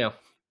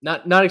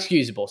not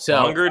excusable. So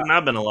longer than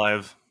I've been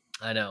alive.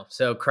 I know.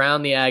 So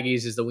crown the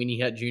Aggies as the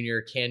Weenie Hut Jr.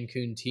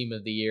 Cancun Team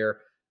of the Year.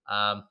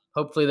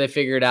 Hopefully they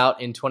figure it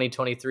out in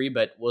 2023,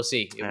 but we'll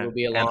see. It will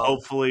be a long. And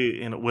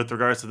hopefully, with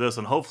regards to this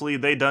one, hopefully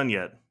they done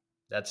yet.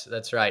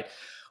 That's right.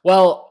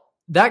 Well,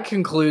 that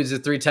concludes the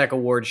 3Tech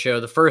Award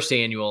Show, the first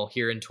annual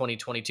here in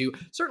 2022.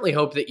 Certainly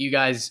hope that you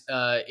guys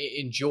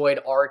enjoyed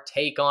our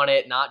take on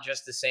it, not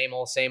just the same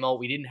old, same old.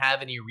 We didn't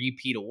have any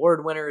repeat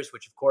award winners,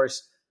 which, of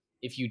course,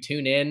 if you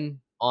tune in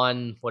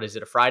on,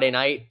 a Friday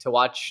night to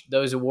watch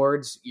those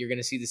awards, you're going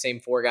to see the same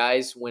 4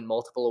 guys win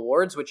multiple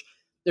awards, which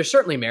there's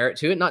certainly merit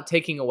to it, not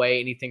taking away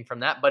anything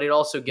from that, but it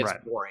also gets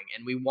boring.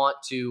 And we want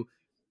to,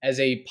 as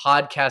a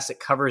podcast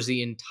that covers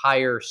the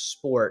entire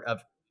sport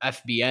of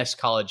FBS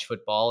college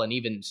football and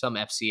even some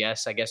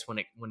FCS, I guess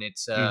when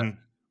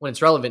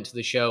it's relevant to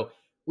the show,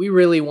 we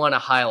really want to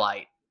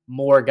highlight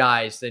more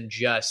guys than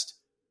just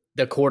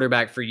the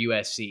quarterback for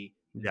USC,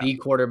 the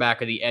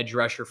quarterback or the edge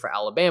rusher for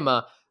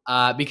Alabama,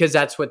 because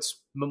that's what's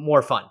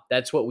more fun.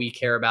 That's what we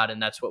care about, and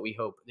that's what we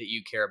hope that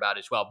you care about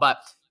as well. But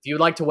if you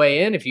would like to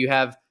weigh in, if you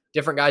have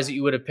different guys that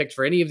you would have picked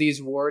for any of these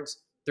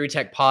awards,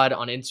 3Tech Pod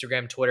on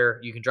Instagram, Twitter,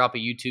 you can drop a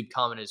YouTube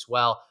comment as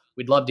well.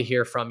 We'd love to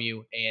hear from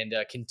you and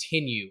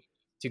continue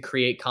to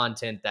create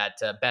content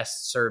that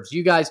best serves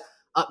you guys.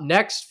 Up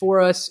next for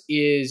us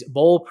is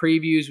bowl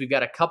previews. We've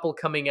got a couple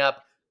coming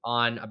up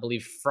on, I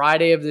believe,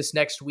 Friday of this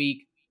next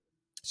week.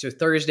 So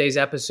Thursday's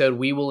episode,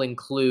 we will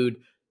include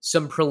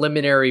some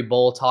preliminary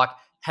bowl talk.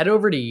 Head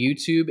over to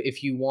YouTube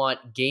if you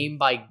want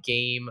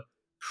game-by-game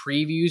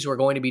previews. We're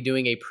going to be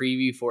doing a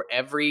preview for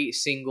every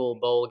single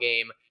bowl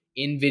game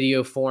in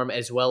video form,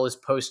 as well as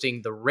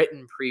posting the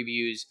written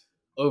previews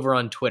over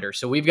on Twitter.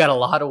 So we've got a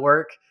lot of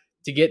work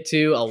to get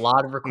to. A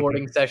lot of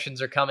recording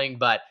sessions are coming,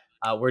 but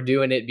we're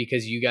doing it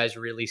because you guys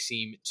really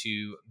seem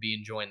to be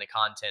enjoying the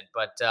content.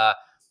 But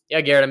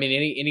Garrett, I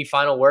mean, any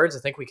final words? I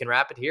think we can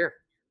wrap it here.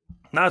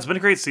 No, it's been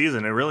a great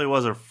season. It really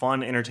was a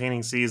fun,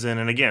 entertaining season.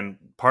 And again,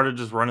 part of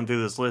just running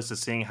through this list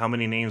is seeing how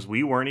many names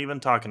we weren't even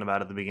talking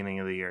about at the beginning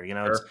of the year.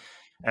 It's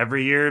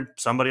every year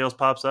somebody else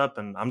pops up,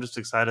 and I'm just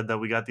excited that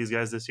we got these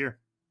guys this year.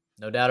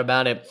 No doubt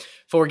about it.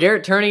 For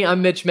Garrett Turney,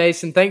 I'm Mitch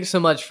Mason. Thanks so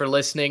much for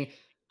listening.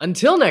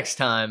 Until next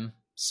time,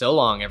 so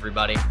long,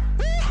 everybody.